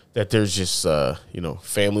 that there's just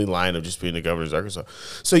family line of just being the governor of Arkansas.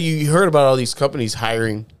 So you heard about all these companies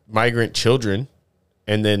hiring migrant children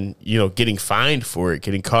and then getting fined for it,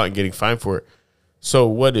 getting caught and getting fined for it. So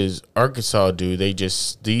what does Arkansas do? They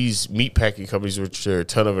just, these meatpacking companies, which there are a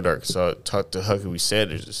ton of in Arkansas, talk to Huckabee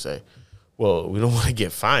Sanders to say, well, we don't want to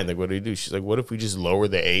get fined. Like, what do we do? She's like, what if we just lower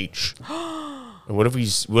the age? And what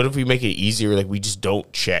if we make it easier? Like, we just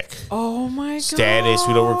don't check oh my god, status.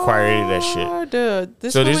 We don't require any of that shit. Dude,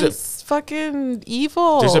 this So there's woman's fucking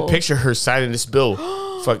evil. There's a picture of her signing this bill,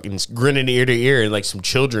 fucking grinning ear to ear, and like some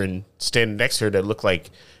children standing next to her that look like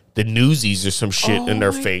the Newsies or some shit in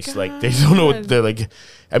their my face. Like, they don't know what God. they're like.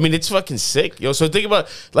 I mean, it's fucking sick, So think about,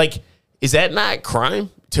 like, is that not crime?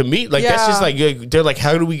 To me, like, that's just like, they're like,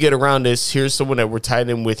 how do we get around this? Here's someone that we're tied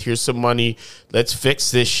in with. Here's some money. Let's fix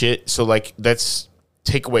this shit. So, like, let's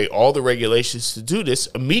take away all the regulations to do this.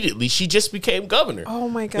 Immediately, she just became governor. Oh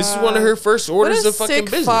my god, This is one of her first orders What a of fucking sick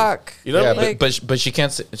business. fuck. Yeah, Like- but she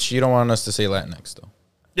can't. She don't want us to say Latinx though.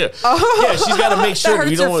 Yeah, yeah. She's got to make sure that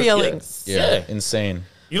hurts you don't her want feelings. Yeah, insane.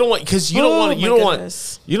 You don't want, because you Oh don't want my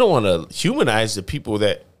goodness. you don't want to humanize the people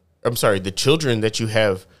that, the children that you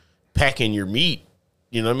have packing your meat.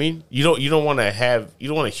 You know what I mean? You don't want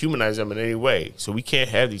to humanize them in any way. So we can't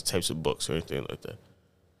have these types of books or anything like that.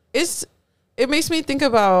 it makes me think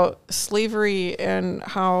about slavery and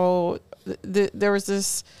how there was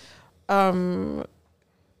this ongoing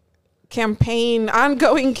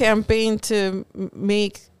campaign to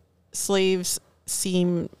make slaves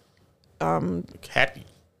seem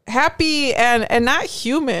happy and not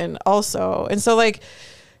human also. And so like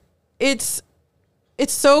it's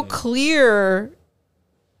so clear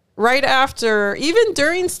right after, even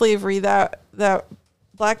during slavery, that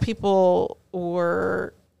black people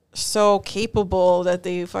were so capable that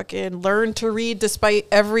they fucking learned to read despite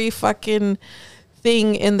every fucking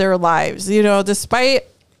thing in their lives, you know, despite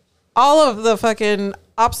all of the fucking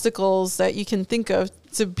obstacles that you can think of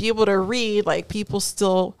to be able to read. Like, people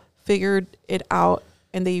still figured it out,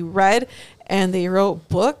 and they read and they wrote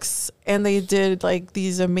books and they did like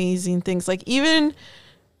these amazing things. Like, even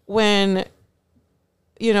when,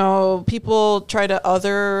 you know, people try to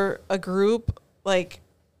other a group, like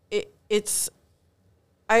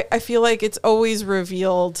I feel like it's always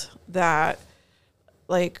revealed that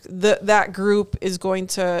like that group is going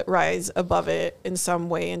to rise above it in some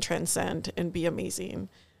way and transcend and be amazing.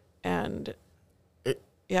 And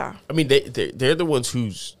yeah, I mean, they're the ones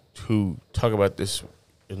who talk about this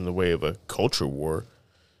in the way of a culture war,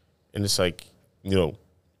 and it's like, you know,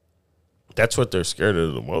 that's what they're scared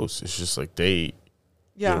of the most. It's just like you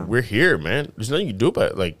know, we're here, man. There's nothing you can do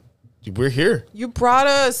about it. Like, we're here. You brought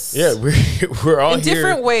us. Yeah, we're all in here.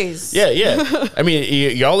 different ways. Yeah. I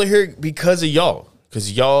mean, y'all are here because of y'all.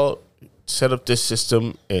 Because y'all set up this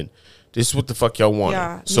system, and this is what the fuck y'all wanted.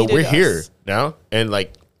 Yeah, so we're here now, and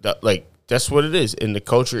like that's what it is. And the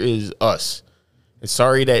culture is us. And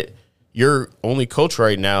sorry that your only culture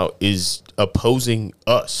right now is opposing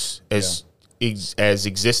us as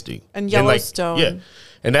existing. And Yellowstone. And like, yeah.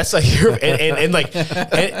 And that's like,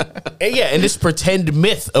 and this pretend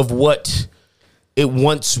myth of what it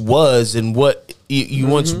once was and what you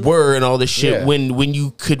once were and all this shit, when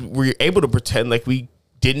you were able to pretend like we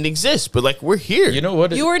didn't exist, but like, we're here. You know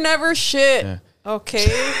what? You were never shit. Yeah.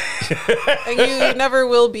 Okay. And you never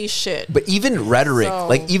will be shit. But even rhetoric,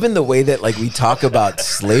 like even the way that like we talk about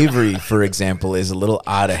slavery, for example, is a little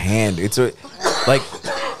out of hand. It's like,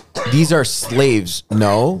 these are slaves.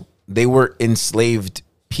 No, they were enslaved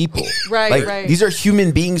people. Right, like, right. These are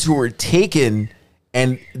human beings who were taken,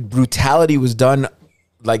 and brutality was done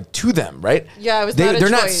like to them, right? Yeah, it was they're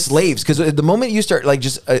not slaves, because the moment you start like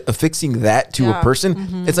just affixing that to a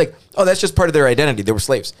person, it's like, oh, that's just part of their identity. They were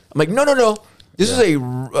slaves. I'm like, no. This is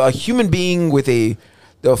a human being with a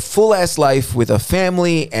full ass life, with a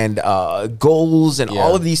family and goals and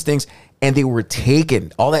all of these things, and they were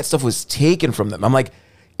taken. All that stuff was taken from them. I'm like,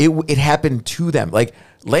 it happened to them. Like,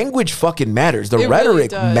 language fucking matters. The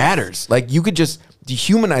rhetoric really matters. Like, you could just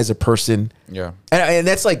dehumanize a person. Yeah. And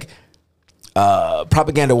that's like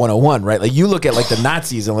propaganda 101, right? Like, you look at like the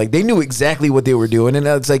Nazis, and like they knew exactly what they were doing, and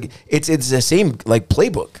it's like it's the same like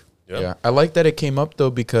playbook. Yeah. I like that it came up though,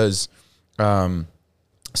 because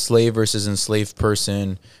slave versus enslaved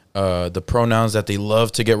person, the pronouns that they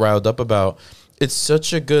love to get riled up about. It's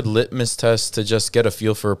such a good litmus test to just get a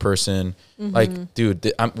feel for a person. Like,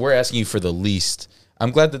 dude, we're asking you for the least. I'm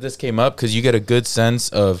glad that this came up, because you get a good sense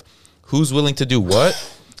of who's willing to do what.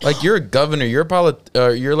 Like, you're a governor, you're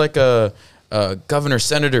like a governor,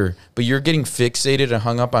 senator, but you're getting fixated and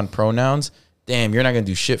hung up on pronouns. Damn, you're not gonna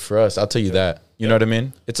do shit for us. I'll tell you that. You know what I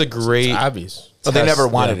mean? It's a great. It's obvious. But they never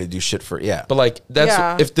wanted to do shit for But like,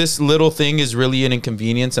 that's if this little thing is really an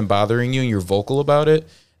inconvenience and bothering you, and you're vocal about it.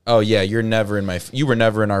 Oh yeah, you were never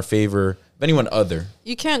in our favor of anyone other.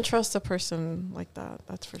 You can't trust a person like that.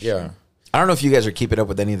 That's for sure. Yeah. I don't know if you guys are keeping up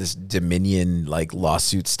with any of this Dominion like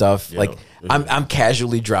lawsuit stuff. Like, I'm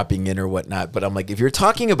casually dropping in or whatnot, but I'm like, if you're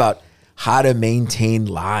talking about how to maintain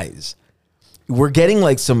lies, we're getting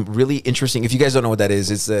like some really interesting. If you guys don't know what that is,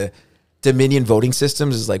 it's the Dominion voting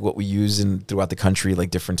systems is like what we use throughout the country, like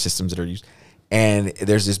different systems that are used. And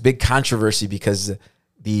there's this big controversy because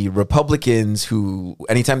the Republicans, who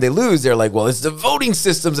anytime they lose, they're like, well, it's the voting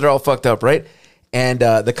systems that are all fucked up, right? And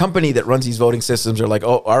the company that runs these voting systems are like,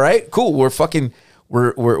 oh, all right, cool. We're fucking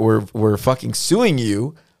suing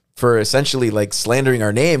you for essentially like slandering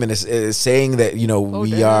our name and is saying that, you know,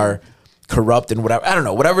 we are corrupt and whatever. I don't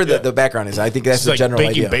know, whatever the background is. I think that's the general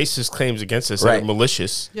idea. Making baseless claims against us that are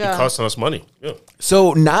malicious. Yeah. It costing us money. Yeah.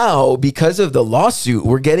 So now, because of the lawsuit,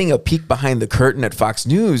 we're getting a peek behind the curtain at Fox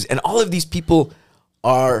News, and all of these people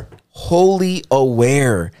are wholly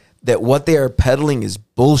aware that what they are peddling is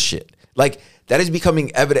bullshit. Like, that is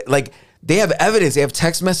becoming evident. Like, they have evidence. They have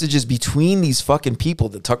text messages between these fucking people,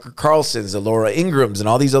 the Tucker Carlsons, the Laura Ingrams, and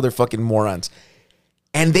all these other fucking morons.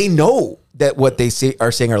 And they know that what they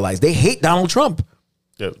are saying are lies. They hate Donald Trump.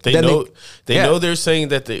 Yeah, they know they're saying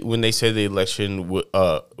that when they say the election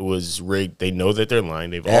was rigged, they know that they're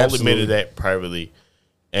lying. They've all admitted that privately.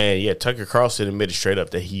 And yeah, Tucker Carlson admitted straight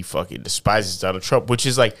up that he fucking despises Donald Trump, which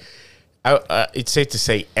is like, it's safe to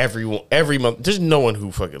say every month. There's no one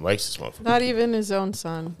who fucking likes this motherfucker. Not even his own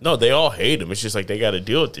son. No, they all hate him. It's just like they got to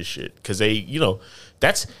deal with this shit because they,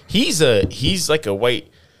 he's like a white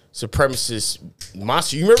supremacist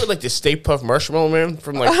monster. You remember like the Stay Puft Marshmallow Man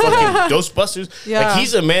from like fucking Ghostbusters? Yeah. Like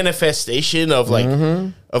he's a manifestation of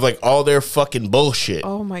like all their fucking bullshit.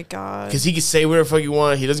 Oh my God. Because he can say whatever the fuck you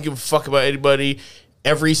want. He doesn't give a fuck about anybody.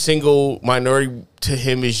 Every single minority to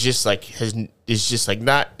him is just like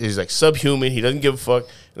subhuman. He doesn't give a fuck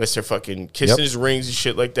unless they're fucking kissing his rings and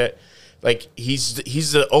shit like that. Like he's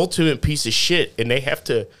the ultimate piece of shit, and they have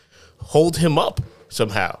to hold him up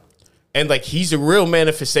somehow. And like he's a real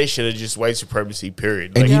manifestation of just white supremacy.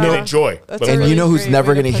 Period. Like, and enjoy. And you know who's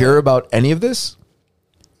never going to hear about any of this?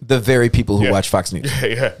 The very people who watch Fox News.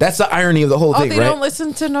 Yeah. That's the irony of the whole thing, they right? don't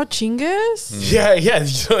listen to No Chingues? Yeah.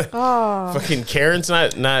 Fucking Karen's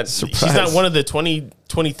not. Surprise. She's not one of the 20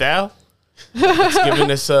 thou. Giving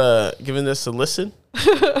this a listen.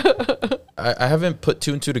 I haven't put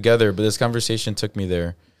two and two together, but this conversation took me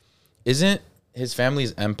there. Isn't his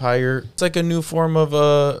family's empire? It's like a new form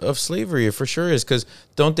of slavery. It for sure is, because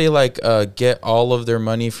don't they like get all of their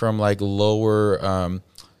money from like low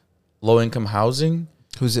income housing?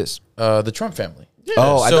 Who's this? The Trump family. Yeah.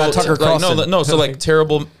 Oh, I thought Tucker Carlson. No. So like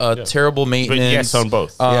terrible maintenance. But yes, on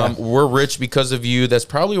both. We're rich because of you. That's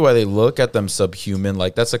probably why they look at them subhuman.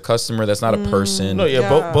 Like that's a customer. That's not a person. No,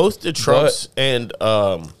 yeah. Both the Trumps and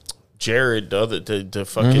Jared, the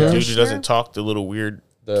fucking dude who doesn't talk, the little weird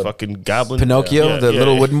fucking goblin, Pinocchio, the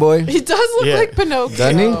little wooden boy. He does look like Pinocchio.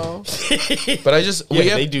 Doesn't he? But I just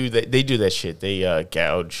they do that shit. They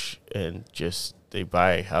gouge and just they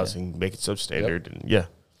buy housing, make it substandard, and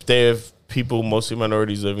they have people, mostly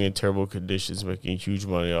minorities, living in terrible conditions, making huge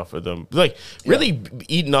money off of them. Like really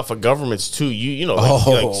eating off of governments too.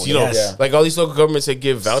 Like all these local governments that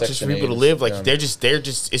give vouchers for people to live. Like they're just.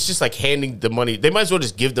 It's just like handing the money. They might as well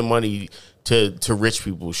just give the money to rich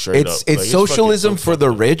people straight up. It's socialism for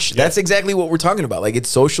the rich. That's exactly what we're talking about. Like it's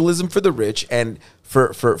socialism for the rich, and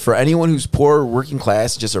for anyone who's poor, working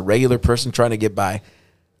class, just a regular person trying to get by,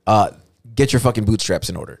 get your fucking bootstraps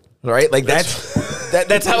in order. Right? Like that's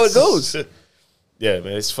how it goes. Yeah,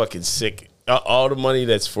 man, it's fucking sick. All the money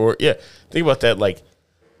that's for think about that. Like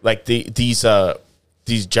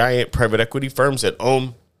these giant private equity firms that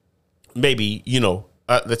own maybe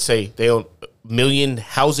let's say they own 1 million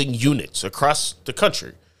housing units across the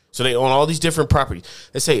country. So they own all these different properties.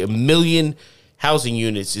 Let's say 1 million housing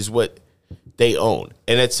units is what they own,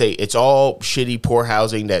 and let's say it's all shitty, poor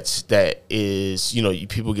housing. That is,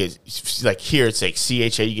 people get like here. It's like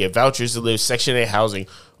CHA. You get vouchers to live, Section 8 housing,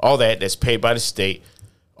 all that's paid by the state,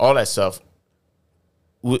 all that stuff.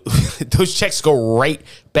 Those checks go right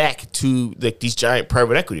back to like these giant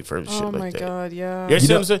private equity firms. Oh shit my like that. God, yeah. You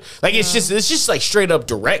know what I'm saying? Like it's just like straight up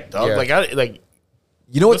direct, dog. Yeah.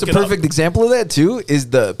 You know what's a perfect example of that too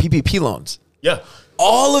is the PPP loans. Yeah.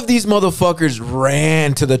 All of these motherfuckers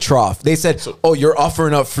ran to the trough. They said, "Oh, you're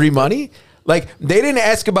offering up free money?" Like they didn't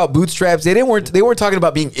ask about bootstraps. They weren't talking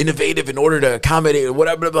about being innovative in order to accommodate or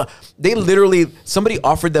whatever. Blah, blah. They literally somebody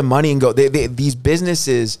offered them money and go. These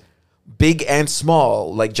businesses, big and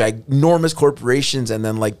small, like ginormous corporations, and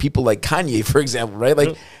then like people like Kanye, for example, right?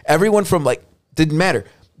 Like everyone from like didn't matter.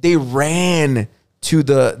 They ran to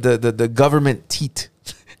the government teat,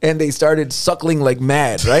 and they started suckling like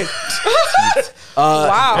mad, right?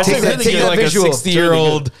 Wow. Take that visual.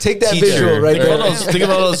 60-year-old. Take that teacher. visual right there. Think of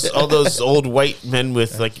all those old white men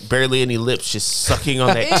with like barely any lips, just sucking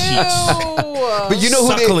on that teat. But you know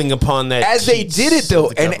who suckling upon that. As they did it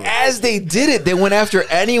though, and as they did it, they went after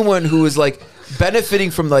anyone who was like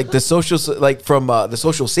benefiting from like the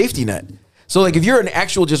social safety net. So like if you're an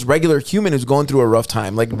actual just regular human who's going through a rough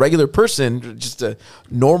time, like regular person, just a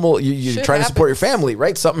normal, you're trying to support your family,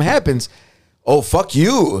 right? Something happens. Oh, fuck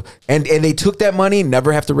you. And they took that money,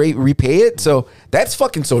 never have to repay it. So that's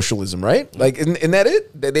fucking socialism, right? Like, isn't that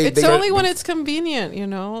it? It's only when it's convenient,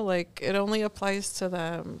 like it only applies to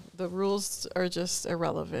them. The rules are just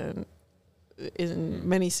irrelevant in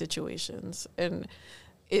many situations. And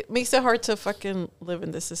it makes it hard to fucking live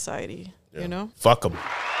in this society, Fuck them.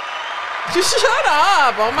 Just shut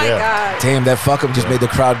up. Oh my God. Damn, that fuck up just made the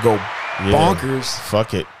crowd go bonkers.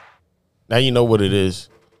 Fuck it. Now you know what it is.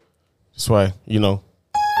 That's why, Okay.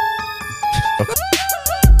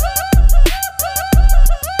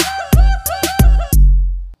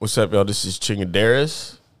 What's up, y'all? This is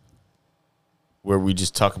Chingones, where we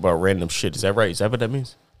just talk about random shit. Is that right? Is that what that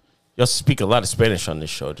means? Y'all speak a lot of Spanish on this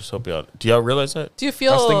show. Just hope y'all. Do y'all realize that? Do you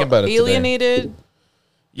feel alienated?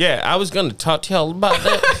 Yeah, I was gonna talk to y'all about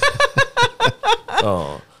that.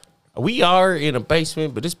 We are in a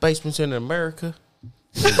basement, but this basement's in America.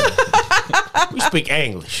 We speak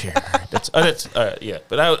English here. That's yeah.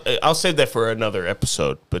 But I'll save that for another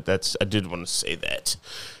episode. But I did want to say that.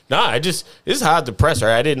 Nah, this is hot depressed.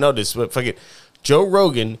 Right? I didn't know this, but fucking Joe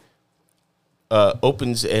Rogan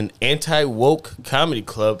opens an anti-woke comedy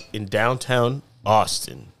club in downtown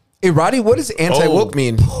Austin. Hey, Roddy, what does anti-woke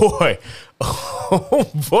mean? Boy. Oh,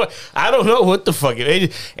 boy. I don't know what the fuck it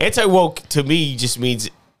is. Anti-woke to me just means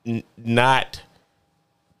not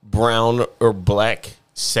brown or black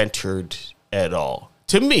centered at all.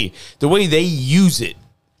 To me, the way they use it,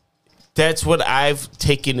 that's what I've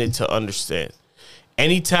taken it to understand.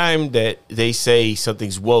 Anytime that they say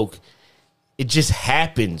something's woke, it just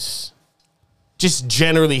happens. Just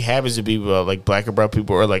generally happens to be like black or brown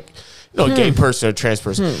people or like, you know, a gay person or trans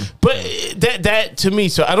person. But that to me,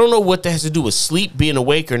 so I don't know what that has to do with sleep, being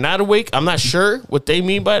awake or not awake. I'm not sure what they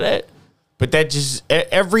mean by that. But that just,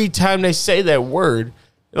 every time they say that word,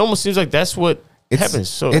 it almost seems like that's what happens.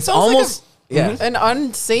 So it's almost like an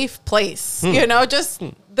unsafe place. You know, just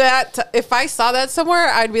that if I saw that somewhere,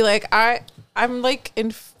 I'd be like, I'm like in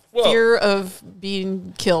fear of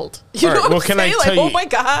being killed. You know what I'm can I saying? tell like, you, oh my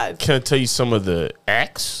God. Can I tell you some of the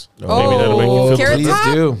acts? Oh, maybe that'll make you feel Carrot better.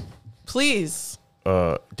 Top? Please do.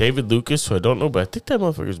 Please. David Lucas, who I don't know, but I think that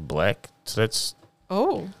motherfucker's black. So that's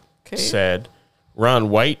okay. sad. Ron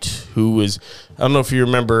White, who was, I don't know if you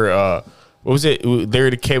remember, what was it? Larry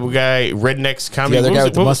the Cable Guy, Rednecks Comedy. The other guy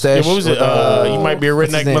with the mustache. What was it? You might be a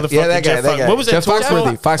redneck motherfucker. Yeah, that guy. What was that Jeff tour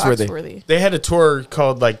called? Foxworthy. They had a tour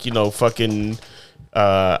called like, you know, fucking,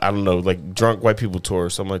 I don't know, like Drunk White People Tour or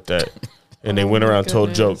something like that. And they went around and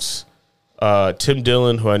told jokes. Tim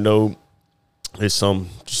Dillon, who I know is some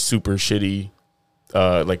super shitty,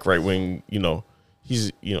 like right wing, you know,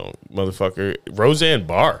 he's, you know, motherfucker. Roseanne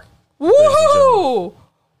Barr. Woohoo!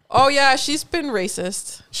 Oh yeah, she's been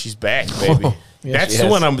racist. She's back, baby. Yeah, that's the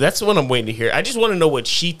one. That's the one I'm waiting to hear. I just want to know what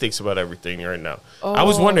she thinks about everything right now. I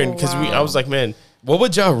was wondering because I was like, man, what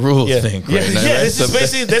would Ja Rule think? Yeah, right now? yeah.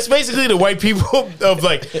 That's basically the white people of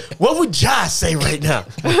like, what would Ja say right now?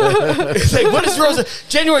 It's like, what does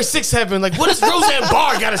January 6th happen? Like, what does Roseanne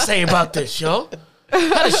Barr got to say about this, yo?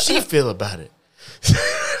 How does she feel about it?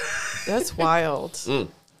 That's wild.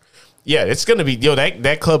 Yeah, it's gonna be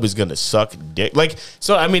that club is gonna suck dick. Like,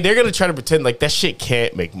 so I mean, they're gonna try to pretend like that shit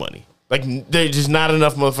can't make money. Like, there's just not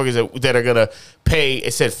enough motherfuckers that are gonna pay.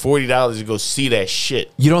 It said $40 to go see that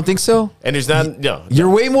shit. You don't think so? And there's not. No, You're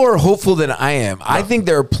way more hopeful than I am. No. I think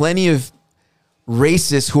there are plenty of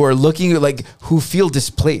racists who are looking at like who feel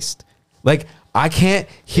displaced. Like, I can't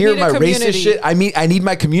hear my racist shit. I need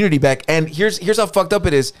my community back. And here's how fucked up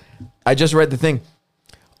it is. I just read the thing.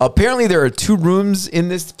 Apparently, there are 2 rooms in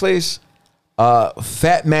this place,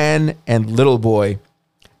 Fat Man and Little Boy,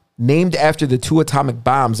 named after the 2 atomic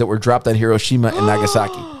bombs that were dropped on Hiroshima and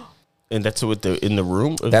Nagasaki. And that's what in the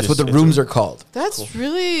room? That's what the rooms are called. That's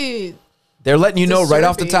really... They're letting you know right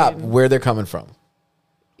off the top disturbing. where they're coming from.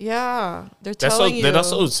 Yeah. They're telling you they're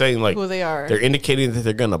also saying like who they are. They're indicating that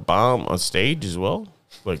they're going to bomb on stage as well.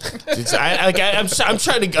 Like, I'm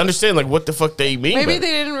trying to understand like what the fuck they mean. Maybe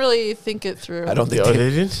they didn't really think it through. I don't think they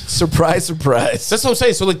didn't. Surprise, surprise. That's what I'm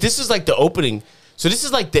saying. So like, this is like the opening. So this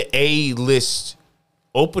is like the A-list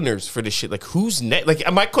openers for this shit. Like, who's next?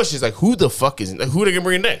 Like, my question is like, who the fuck is? Like, who they gonna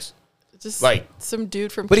bring next? Just like some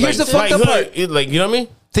dude from. But here's the fucked up part. Like, you know what I mean?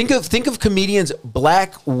 Think of comedians,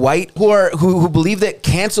 black, white, who believe that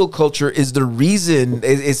cancel culture is the reason,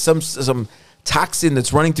 is some toxin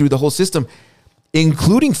that's running through the whole system,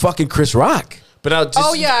 including fucking Chris Rock. But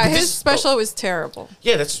his special was terrible.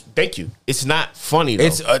 Yeah, thank you. It's not funny though.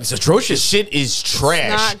 It's atrocious. The shit is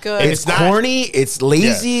trash. It's not good. It's corny. It's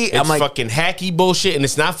lazy. Yeah, it's fucking hacky bullshit, and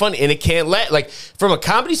it's not funny, and it can't like from a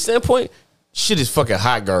comedy standpoint. Shit is fucking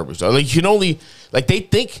hot garbage. Though. Like, you can only like they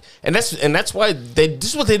think, and that's why this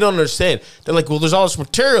is what they don't understand. They're like, well, there's all this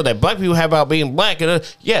material that black people have about being black, and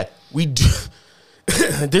yeah, we do.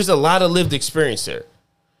 There's a lot of lived experience there,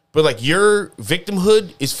 but like your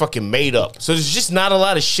victimhood is fucking made up. So there's just not a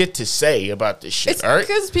lot of shit to say about this shit. It's all right?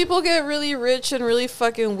 because people get really rich and really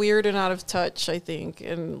fucking weird and out of touch, I think,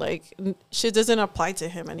 and like shit doesn't apply to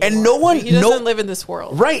him anymore. And no one, he doesn't live in this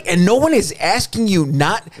world, right? And no one is asking you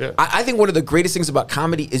not. Yeah. I think one of the greatest things about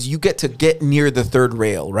comedy is you get to get near the third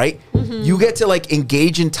rail, right? Mm-hmm. You get to like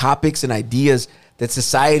engage in topics and ideas that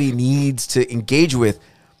society needs to engage with.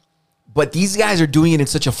 But these guys are doing it in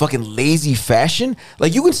such a fucking lazy fashion.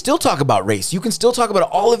 Like, you can still talk about race. You can still talk about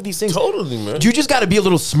all of these things. Totally, man. You just got to be a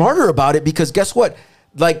little smarter about it because guess what?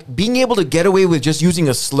 like being able to get away with just using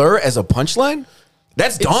a slur as a punchline,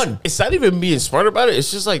 that's done. It's not even being smart about it.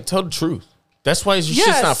 It's just like tell the truth. That's why it's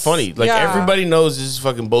just not funny. Like everybody knows this is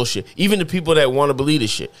fucking bullshit. Even the people that want to believe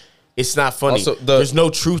this shit, it's not funny. Also, there's no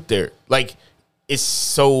truth there. Like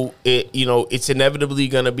it's it's inevitably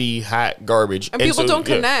gonna be hot garbage, and people don't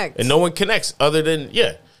connect, and no one connects other than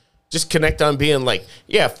just connect on being like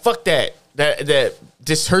fuck that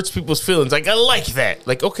this hurts people's feelings. Like I like that.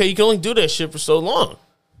 Like okay, you can only do that shit for so long.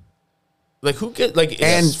 Like who get like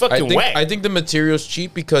and it's fucking whack. I think the material's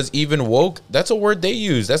cheap because even woke, that's a word they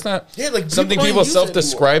use. That's not like something people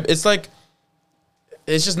self-describe. It's like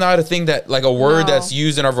it's just not a thing that like a word that's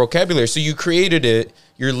used in our vocabulary. So you created it,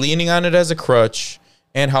 you're leaning on it as a crutch,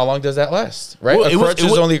 and how long does that last? Right? Well, a crutch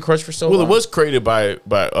is only a crutch for so long. Well, it was created by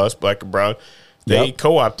us, Black and Brown. They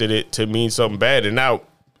co-opted it to mean something bad, and now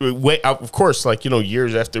of course, like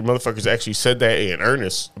years after motherfuckers actually said that in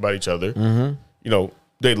earnest about each other,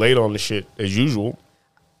 they laid on the shit as usual.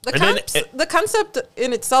 The concept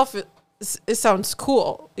in itself, it sounds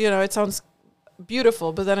cool. It sounds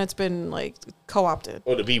beautiful, but then it's been like co-opted.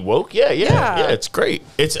 Oh, to be woke? Yeah, it's great.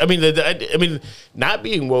 I mean, not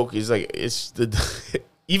being woke is like it's the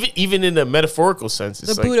even in the metaphorical sense.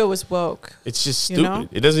 It's the Buddha was woke. It's just stupid.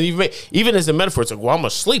 It doesn't even make even as a metaphor. It's like, well, I'm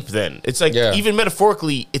asleep then. It's like even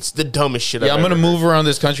metaphorically, it's the dumbest shit. I'm gonna move around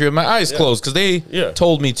this country with my eyes closed because they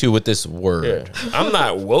told me to with this word. Yeah. I'm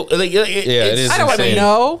not woke. Like, it is. I don't want to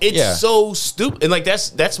know. It's so stupid. And like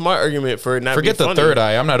that's my argument for it not. Forget being the third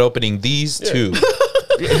eye. I'm not opening these two. Just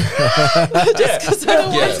because I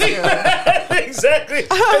don't want to. Exactly.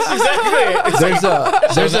 That's exactly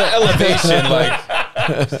it. There's an elevation like.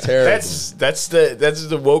 Terrible. That's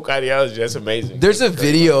the woke ideology. That's amazing. There's a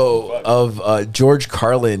video of George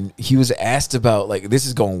Carlin. He was asked about like this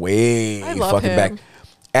is going way fucking back.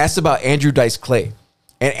 Asked about Andrew Dice Clay,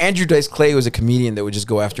 and Andrew Dice Clay was a comedian that would just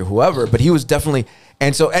go after whoever, but he was definitely.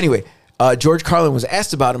 And so anyway, George Carlin was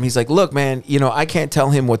asked about him. He's like, look, man, I can't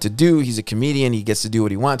tell him what to do. He's a comedian. He gets to do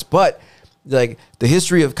what he wants. But like the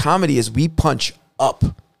history of comedy is we punch up,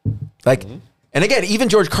 like. Mm-hmm. And again, even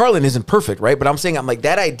George Carlin isn't perfect, right? But I'm like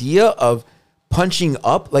that idea of punching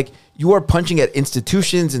up, like you are punching at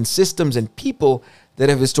institutions and systems and people that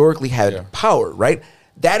have historically had power, right?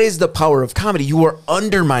 That is the power of comedy. You are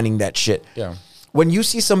undermining that shit. Yeah. When you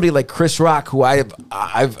see somebody like Chris Rock, who I've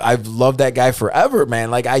loved that guy forever, man.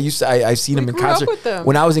 Like I've seen him in concert.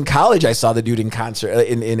 When I was in college, I saw the dude in concert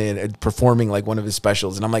in performing like one of his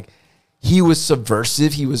specials, and I'm like, he was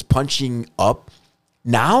subversive. He was punching up.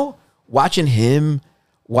 Now. Watching him,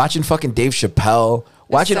 watching fucking Dave Chappelle,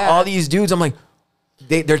 watching all these dudes, I'm like,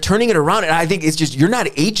 they're turning it around. And I think it's just, you're not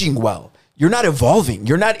aging well. You're not evolving.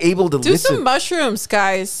 You're not able to listen. Do some mushrooms,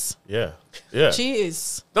 guys. Yeah.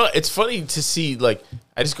 Jeez. No, it's funny to see, like,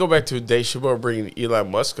 I just go back to Dave Chappelle bringing Elon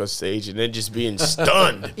Musk on stage and then just being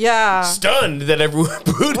stunned. Stunned that everyone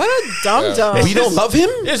booed. What a dumb. We don't love him?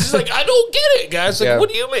 It's just like, I don't get it, guys. Like, what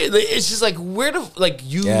do you mean? It's just like, where the, like,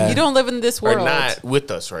 you don't live in this world. Are not with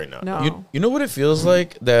us right now. No. You know what it feels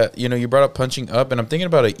like? That, you brought up punching up, and I'm thinking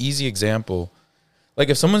about an easy example. Like,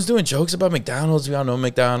 if someone's doing jokes about McDonald's, we all know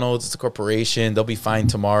McDonald's, it's a corporation, they'll be fine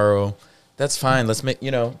tomorrow. That's fine. Let's make,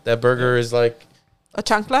 that burger is like a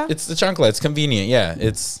chancla. It's the chancla. It's convenient. Yeah.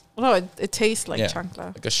 It's it tastes like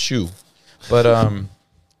chancla, like a shoe. But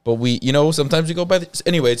we, sometimes we go by this.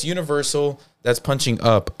 Anyway, it's universal. That's punching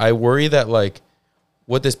up. I worry that like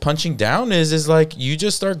what this punching down is like you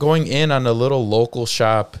just start going in on a little local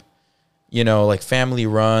shop, like family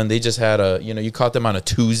run. They just had you caught them on a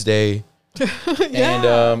Tuesday.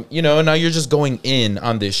 And now you're just going in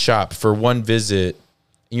on this shop for one visit.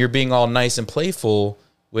 And you're being all nice and playful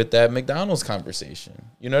with that McDonald's conversation.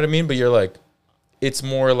 You know what I mean? But you're like, it's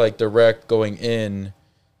more like direct going in.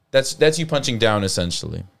 That's you punching down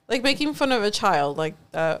essentially. Like making fun of a child, like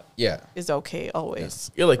that. Is okay always.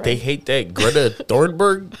 Yeah, like they hate that Greta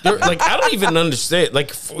Thunberg. Like I don't even understand.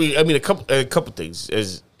 Like I mean, a couple things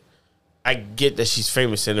is. I get that she's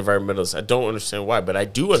famous in environmentalists. I don't understand why, but I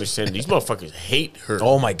do understand these motherfuckers hate her.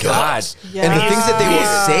 Oh my God. Yeah. And the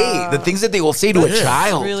things that they will say to a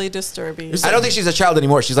child. Really disturbing. I don't think she's a child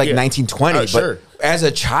anymore. She's like 19, 20. But as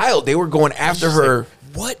a child, they were going after her. Like,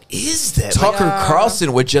 what is that? Tucker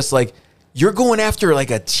Carlson would just like, you're going after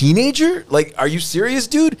like a teenager? Like, are you serious,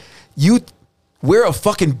 dude? You wear a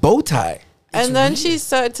fucking bow tie. And then she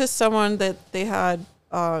said to someone that they had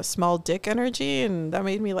small dick energy, and that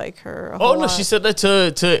made me like her. She said that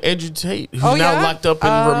to Andrew Tate, who's now locked up in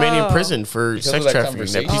Romanian prison for sex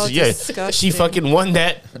trafficking. She fucking won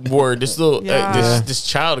that war. This little this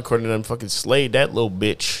child, according to them, fucking slayed that little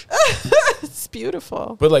bitch. It's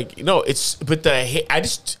beautiful. But like I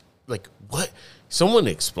just like what someone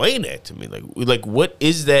explain that to me. Like what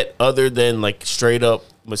is that other than like straight up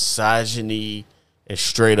misogyny and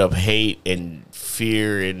straight up hate and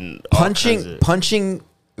fear and punching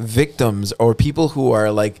victims or people who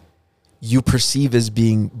are like you perceive as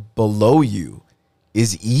being below you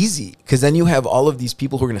is easy, because then you have all of these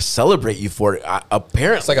people who are going to celebrate you for it.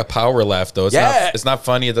 Apparently, It's like a power laugh, though. It's not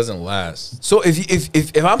funny. It doesn't last. so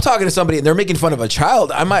if I'm talking to somebody and they're making fun of a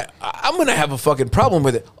child, I'm gonna have a fucking problem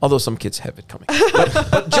with it. Although some kids have it coming,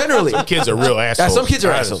 but generally, some kids are real assholes. some kids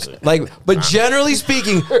are assholes. But generally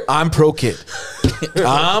speaking, I'm pro kid.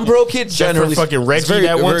 I'm pro kid. Generally, fucking Reggie Very,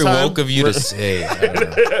 that one very time. woke of you to say. I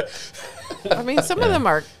don't know. I mean, some of them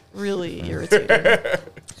are really irritating.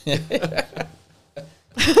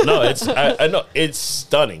 No, I know it's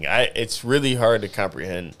stunning. It's really hard to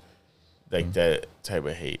comprehend like that type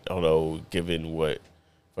of hate. Although, given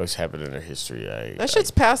what's happened in their history, that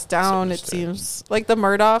shit's passed down. It seems like the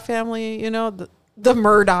Murdaugh family. You know, the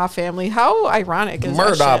Murdaugh family. How ironic is that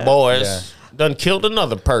Murdaugh shit? boys Yeah. done killed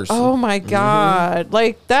another person. Oh my god!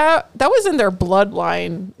 Like that was in their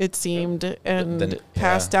bloodline. It seemed and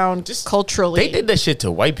passed down culturally. They did that shit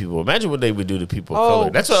to white people. Imagine what they would do to people of Oh, color.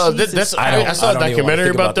 That's what Jesus. I saw a I don't even documentary wanna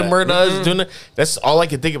think about the about Murdaughs doing it. That's all I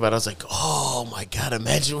could think about. I was like, oh my god!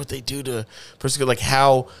 Imagine what they do to a person. Like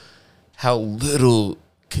how little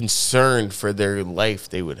concern for their life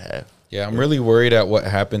they would have. Yeah, I'm really worried at what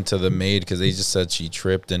happened to the maid, because they just said she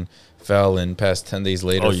tripped and fell and passed 10 days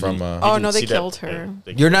later from Oh no, they See that? killed her.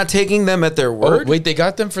 Yeah, you're not taking them at their word. wait, they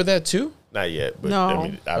got them for that too? not yet, but No. I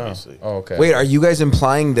mean, obviously. Oh, okay. Wait, are you guys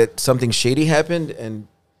implying that something shady happened and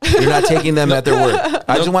you're not taking them at their word?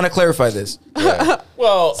 I just want to clarify this.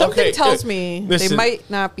 Well, Something okay, tells me listen, they might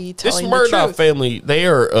not be this telling the Murdaugh truth. family, they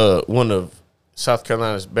are one of South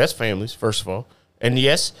Carolina's best families, first of all. And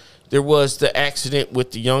yes, there was the accident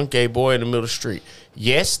with the young gay boy in the middle of the street.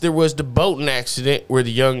 Yes, there was the boating accident where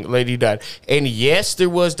the young lady died. And yes, there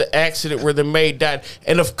was the accident where the maid died.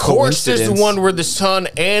 And of course, there's the Coincidence. one where the son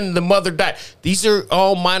and the mother died. These are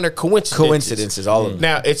all minor Coincidences, all of them.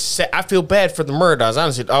 Now, I feel bad for the Murdaughs.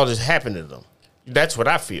 Honestly, it all just happened to them. That's what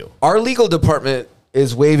I feel. Our legal department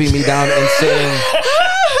is waving me down and saying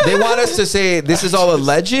they want us to say this is all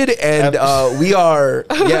alleged, and we are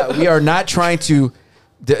not trying to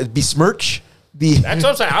besmirch the. That's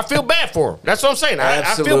what I'm saying. I feel bad for them. That's what I'm saying.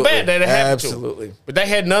 I feel bad that it happened to Absolutely. them. But they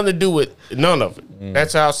had nothing to do with none of it.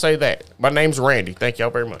 That's how I'll say that. My name's Randy. Thank y'all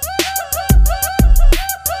very much.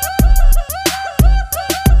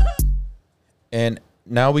 And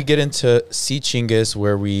now we get into C Chingones,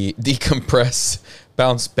 where we decompress,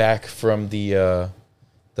 bounce back from the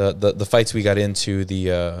fights we got into,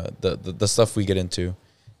 the stuff we get into,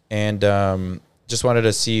 and just wanted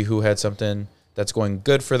to see who had something that's going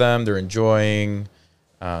good for them, they're enjoying.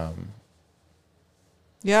 Yeah.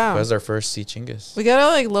 What's our first C Chingones? We gotta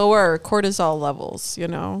like lower our cortisol levels,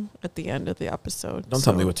 at the end of the episode. Don't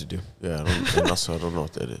tell me what to do. Yeah, I don't know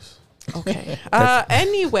what that is. Okay.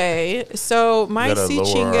 Anyway, so my We gotta C lower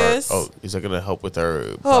Chingones. is that going to help with our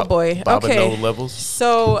Oh boy. Okay. Bobino levels?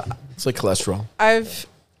 So It's like cholesterol. I've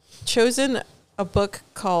chosen a book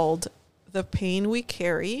called The Pain We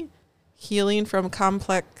Carry: Healing from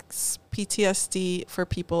Complex PTSD for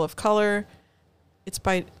People of Color. It's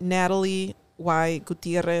by Natalie Y.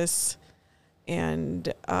 Gutierrez,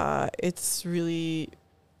 and it's really,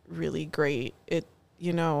 really great. It,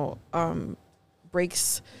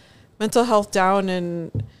 breaks mental health down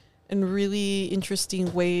in really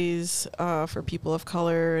interesting ways for people of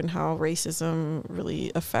color, and how racism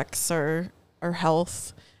really affects our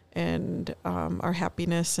health and our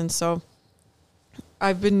happiness. And so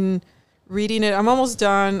I've been reading it. I'm almost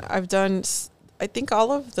done. I've done, I think,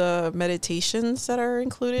 all of the meditations that are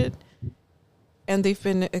included, and they've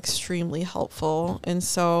been extremely helpful. And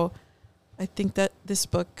so I think that this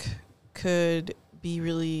book could be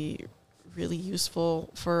really, really useful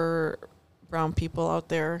for brown people out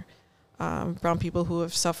there, brown people who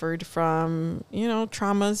have suffered from,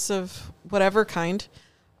 traumas of whatever kind.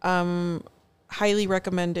 Highly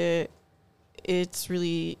recommend it. It's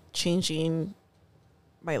really changing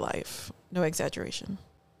my life. No exaggeration.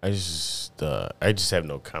 I just have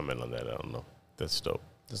no comment on that. I don't know. That's dope.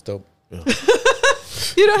 That's dope. Yeah.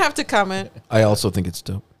 You don't have to comment. I also think it's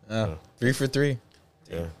dope. 3 for 3.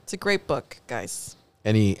 Yeah. It's a great book, guys.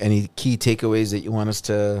 Any key takeaways that you want us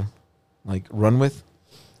to run with?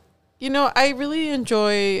 I really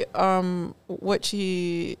enjoy what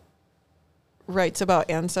she writes about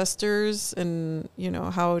ancestors, and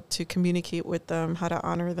how to communicate with them, how to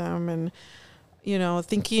honor them, and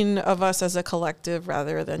thinking of us as a collective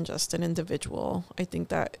rather than just an individual. I think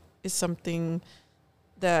that is something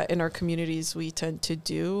that in our communities we tend to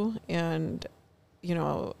do, and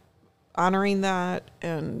honoring that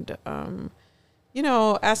and,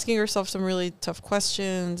 asking yourself some really tough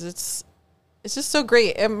questions. It's just so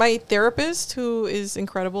great. And my therapist, who is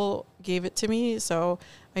incredible, gave it to me. So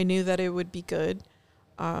I knew that it would be good.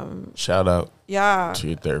 Shout out to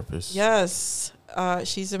your therapist. Yes.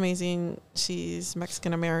 She's amazing. She's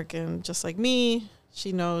Mexican-American, just like me.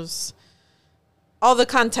 She knows all the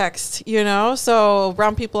context, So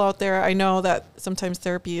brown people out there, I know that sometimes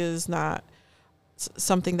therapy is not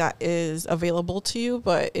something that is available to you,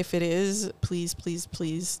 but if it is, please, please,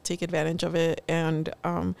 please take advantage of it. And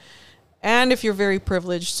if you're very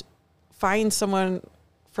privileged, find someone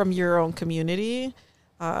from your own community.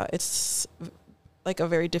 It's like a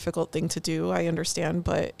very difficult thing to do, I understand,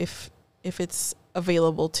 but if it's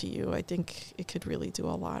available to you, I think it could really do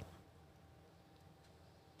a lot.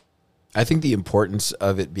 I think the importance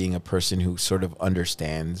of it being a person who sort of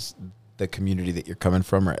understands the community that you're coming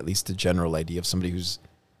from, or at least the general idea of somebody who's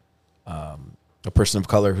a person of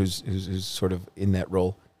color who's sort of in that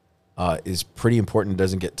role, is pretty important.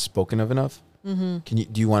 Doesn't get spoken of enough.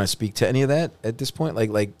 Mm-hmm. Do you want to speak to any of that at this point?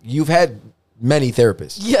 Like you've had many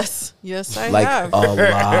therapists. Yes, I have a lot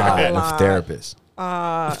of therapists.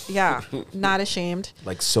 Yeah, not ashamed.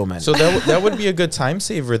 Like so many. So that would be a good time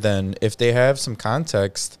saver then, if they have some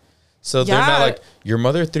context. So they're not like, your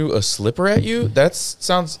mother threw a slipper at you? That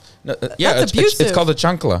sounds... That's abusive. It's called a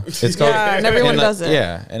chancla. It's called, and everyone does it.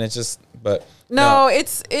 Yeah, and it's just... But No,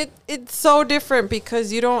 it's so different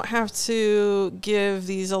because you don't have to give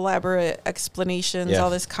these elaborate explanations, all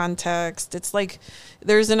this context. It's like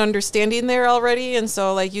there's an understanding there already, and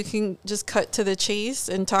so like you can just cut to the chase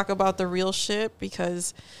and talk about the real shit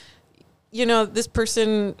because this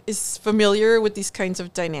person is familiar with these kinds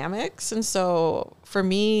of dynamics, and so for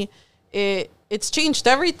me, it's changed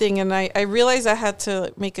everything. And I realized I had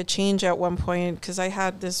to make a change at one point because I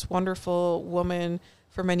had this wonderful woman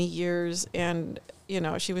for many years, and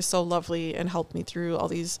she was so lovely and helped me through all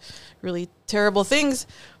these really terrible things,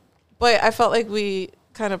 but I felt like we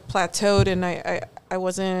kind of plateaued, and I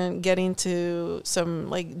wasn't getting to some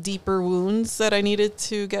like deeper wounds that I needed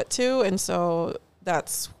to get to. And so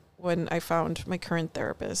that's when I found my current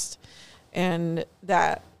therapist, and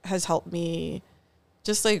that has helped me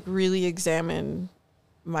just like really examine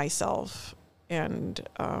myself and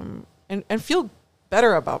feel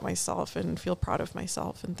better about myself and feel proud of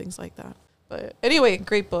myself and things like that. But anyway,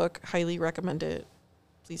 great book. Highly recommend it.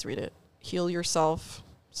 Please read it. Heal yourself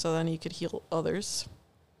so then you could heal others.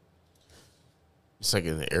 It's like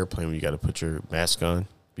in the airplane when you got to put your mask on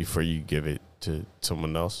before you give it to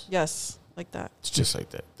someone else. Yes, like that. It's just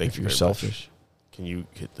like that. Thank you. You're very selfish. Much. Can you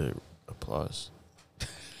hit the applause?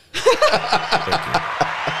 Thank you.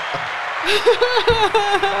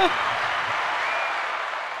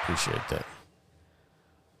 Appreciate that.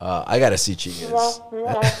 I gotta see Chingones.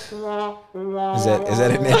 Is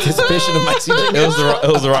that in anticipation of my see Chingones?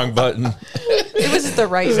 It was the wrong button. It was the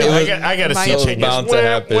right one. I gotta see Chingones. Bound to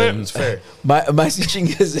happen. It's fair. My see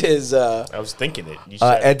Chingones is. I was thinking it. You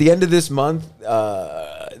said at the end of this month,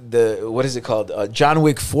 what is it called? John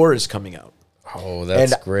Wick 4 is coming out. Oh,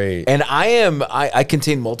 that's great. And I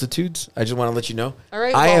contain multitudes. I just want to let you know. All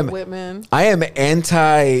right, Whitman. I am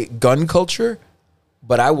anti-gun culture,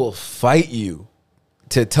 but I will fight you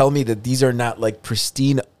to tell me that these are not like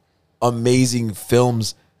pristine, amazing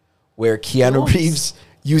films where Keanu Reeves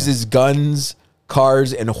uses guns,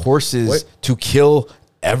 cars, and horses to kill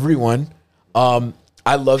everyone.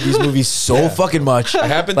 I love these movies so fucking much. I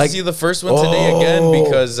happened to see the first one today again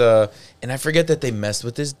because, and I forget that they messed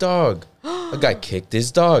with his dog. A guy kicked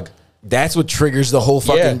his dog. That's what triggers the whole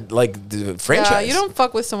fucking the franchise. Yeah, you don't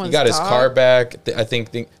fuck with someone's He got his dog. car back. I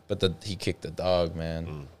think, but he kicked the dog,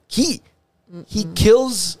 man. He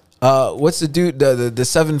kills what's the dude the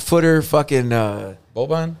 7-footer fucking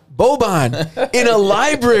Boban in a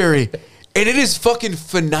library, and it is fucking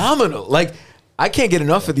phenomenal. Like I can't get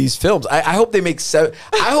enough of these films. I hope they make 7.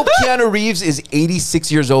 I hope Keanu Reeves is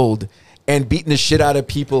 86 years old and beating the shit out of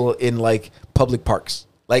people in like public parks.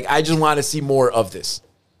 Like I just want to see more of this.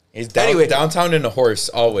 He's downtown in a horse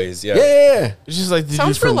always. Yeah. It's just like the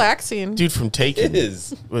Sounds relaxing. Dude from Taken. It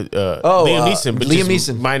is. With, Liam Neeson, but Liam just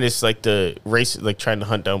Neeson minus like the race, like trying to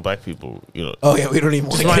hunt down black people. Oh yeah, we don't even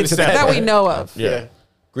want to get into that. That we know of. Yeah.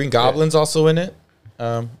 Green Goblin's also in it.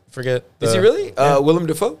 Forget. Is he really? Willem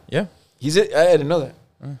Dafoe? Yeah. He's it. I didn't know that.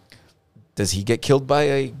 Does he get killed by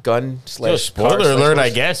a gun / Spoiler alert, I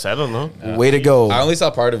guess. I don't know. Way to go. I only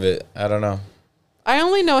saw part of it. I don't know. I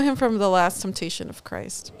only know him from The Last Temptation of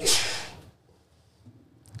Christ.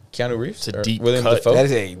 Keanu Reeves? It's a deep William cut. Dafoe? That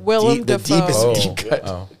is a Willem the Dafoe. deepest Oh. deep cut.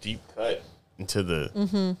 Oh. Deep cut into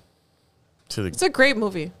the It's a great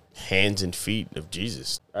movie. hands and feet of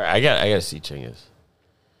Jesus. All right, I got to see Chingas.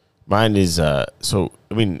 Mine is so.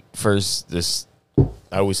 I mean, first, this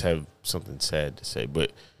I always have something sad to say,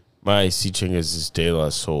 but my see Chingas is De La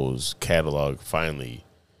Soul's catalog finally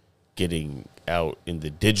getting out in the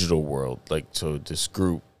digital world. Like, so this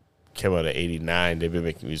group came out in '89. They've been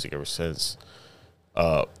making music ever since.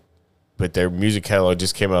 But their music catalog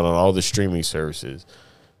just came out on all the streaming services.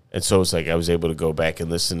 And so it's like I was able to go back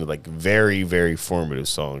and listen to like very, very formative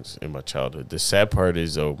songs in my childhood. The sad part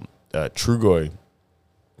is Trugoy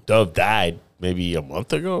Dove died maybe a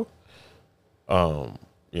month ago. From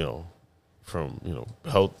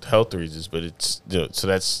health reasons, but it's so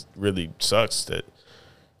that's really sucks that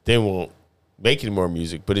they won't make any more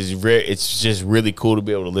music. But it's just really cool to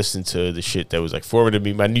be able to listen to the shit that was like formative to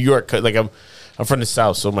me. My New York, like I'm from the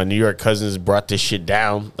South, so my New York cousins brought this shit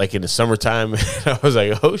down like in the summertime. And I was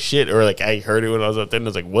like, oh shit, or like I heard it when I was up there, and I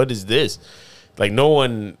was like, what is this? Like no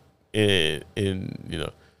one in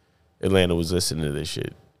Atlanta was listening to this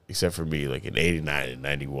shit except for me, like in '89 and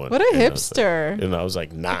 '91. What a hipster! And I was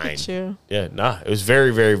like 9. Look at you. Yeah, it was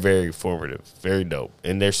very, very, very formative, very dope,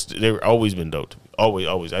 and they've always been dope to me.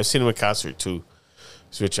 Always. I've seen them in concert too,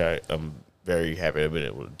 which I'm very happy I've been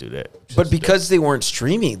able to do that. But because they weren't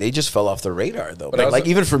streaming, they just fell off the radar, though. But like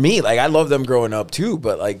even for me, like I love them growing up too.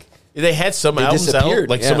 But like they had some albums out,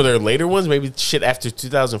 like some of their their later ones, maybe shit after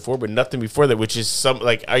 2004, but nothing before that, which is some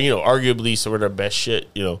like arguably some of their best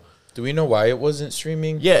shit. Do we know why it wasn't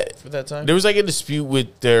streaming? Yeah, for that time there was like a dispute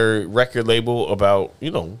with their record label about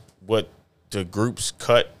what the group's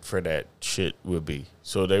cut for that shit would be.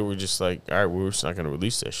 So they were just like, all right, we're just not going to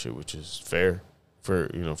release that shit, which is fair for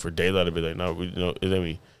Daylight to be like, no, I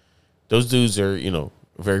mean, those dudes are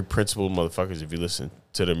very principled motherfuckers if you listen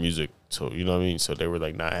to their music. So you know what I mean. So they were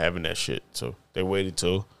like not having that shit. So they waited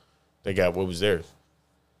till they got what was theirs.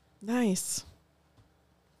 Nice.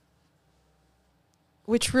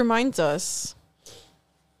 Which reminds us,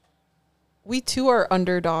 we too are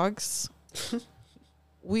underdogs.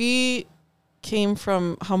 We came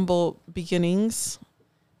from humble beginnings,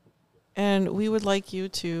 and we would like you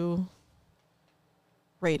to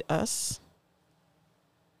rate us.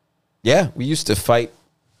 Yeah, we used to fight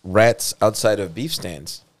rats outside of beef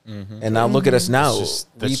stands. Mm-hmm. And now look at us now.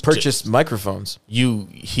 We purchased microphones.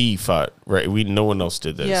 He fought, right? No one else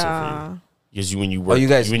did that. Yeah. Because when you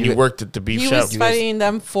worked at the beef shop, he was fighting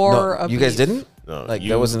them for a you guys beef. didn't? No,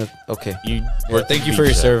 that wasn't okay. Thank you for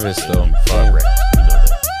your service, though. You fought rats.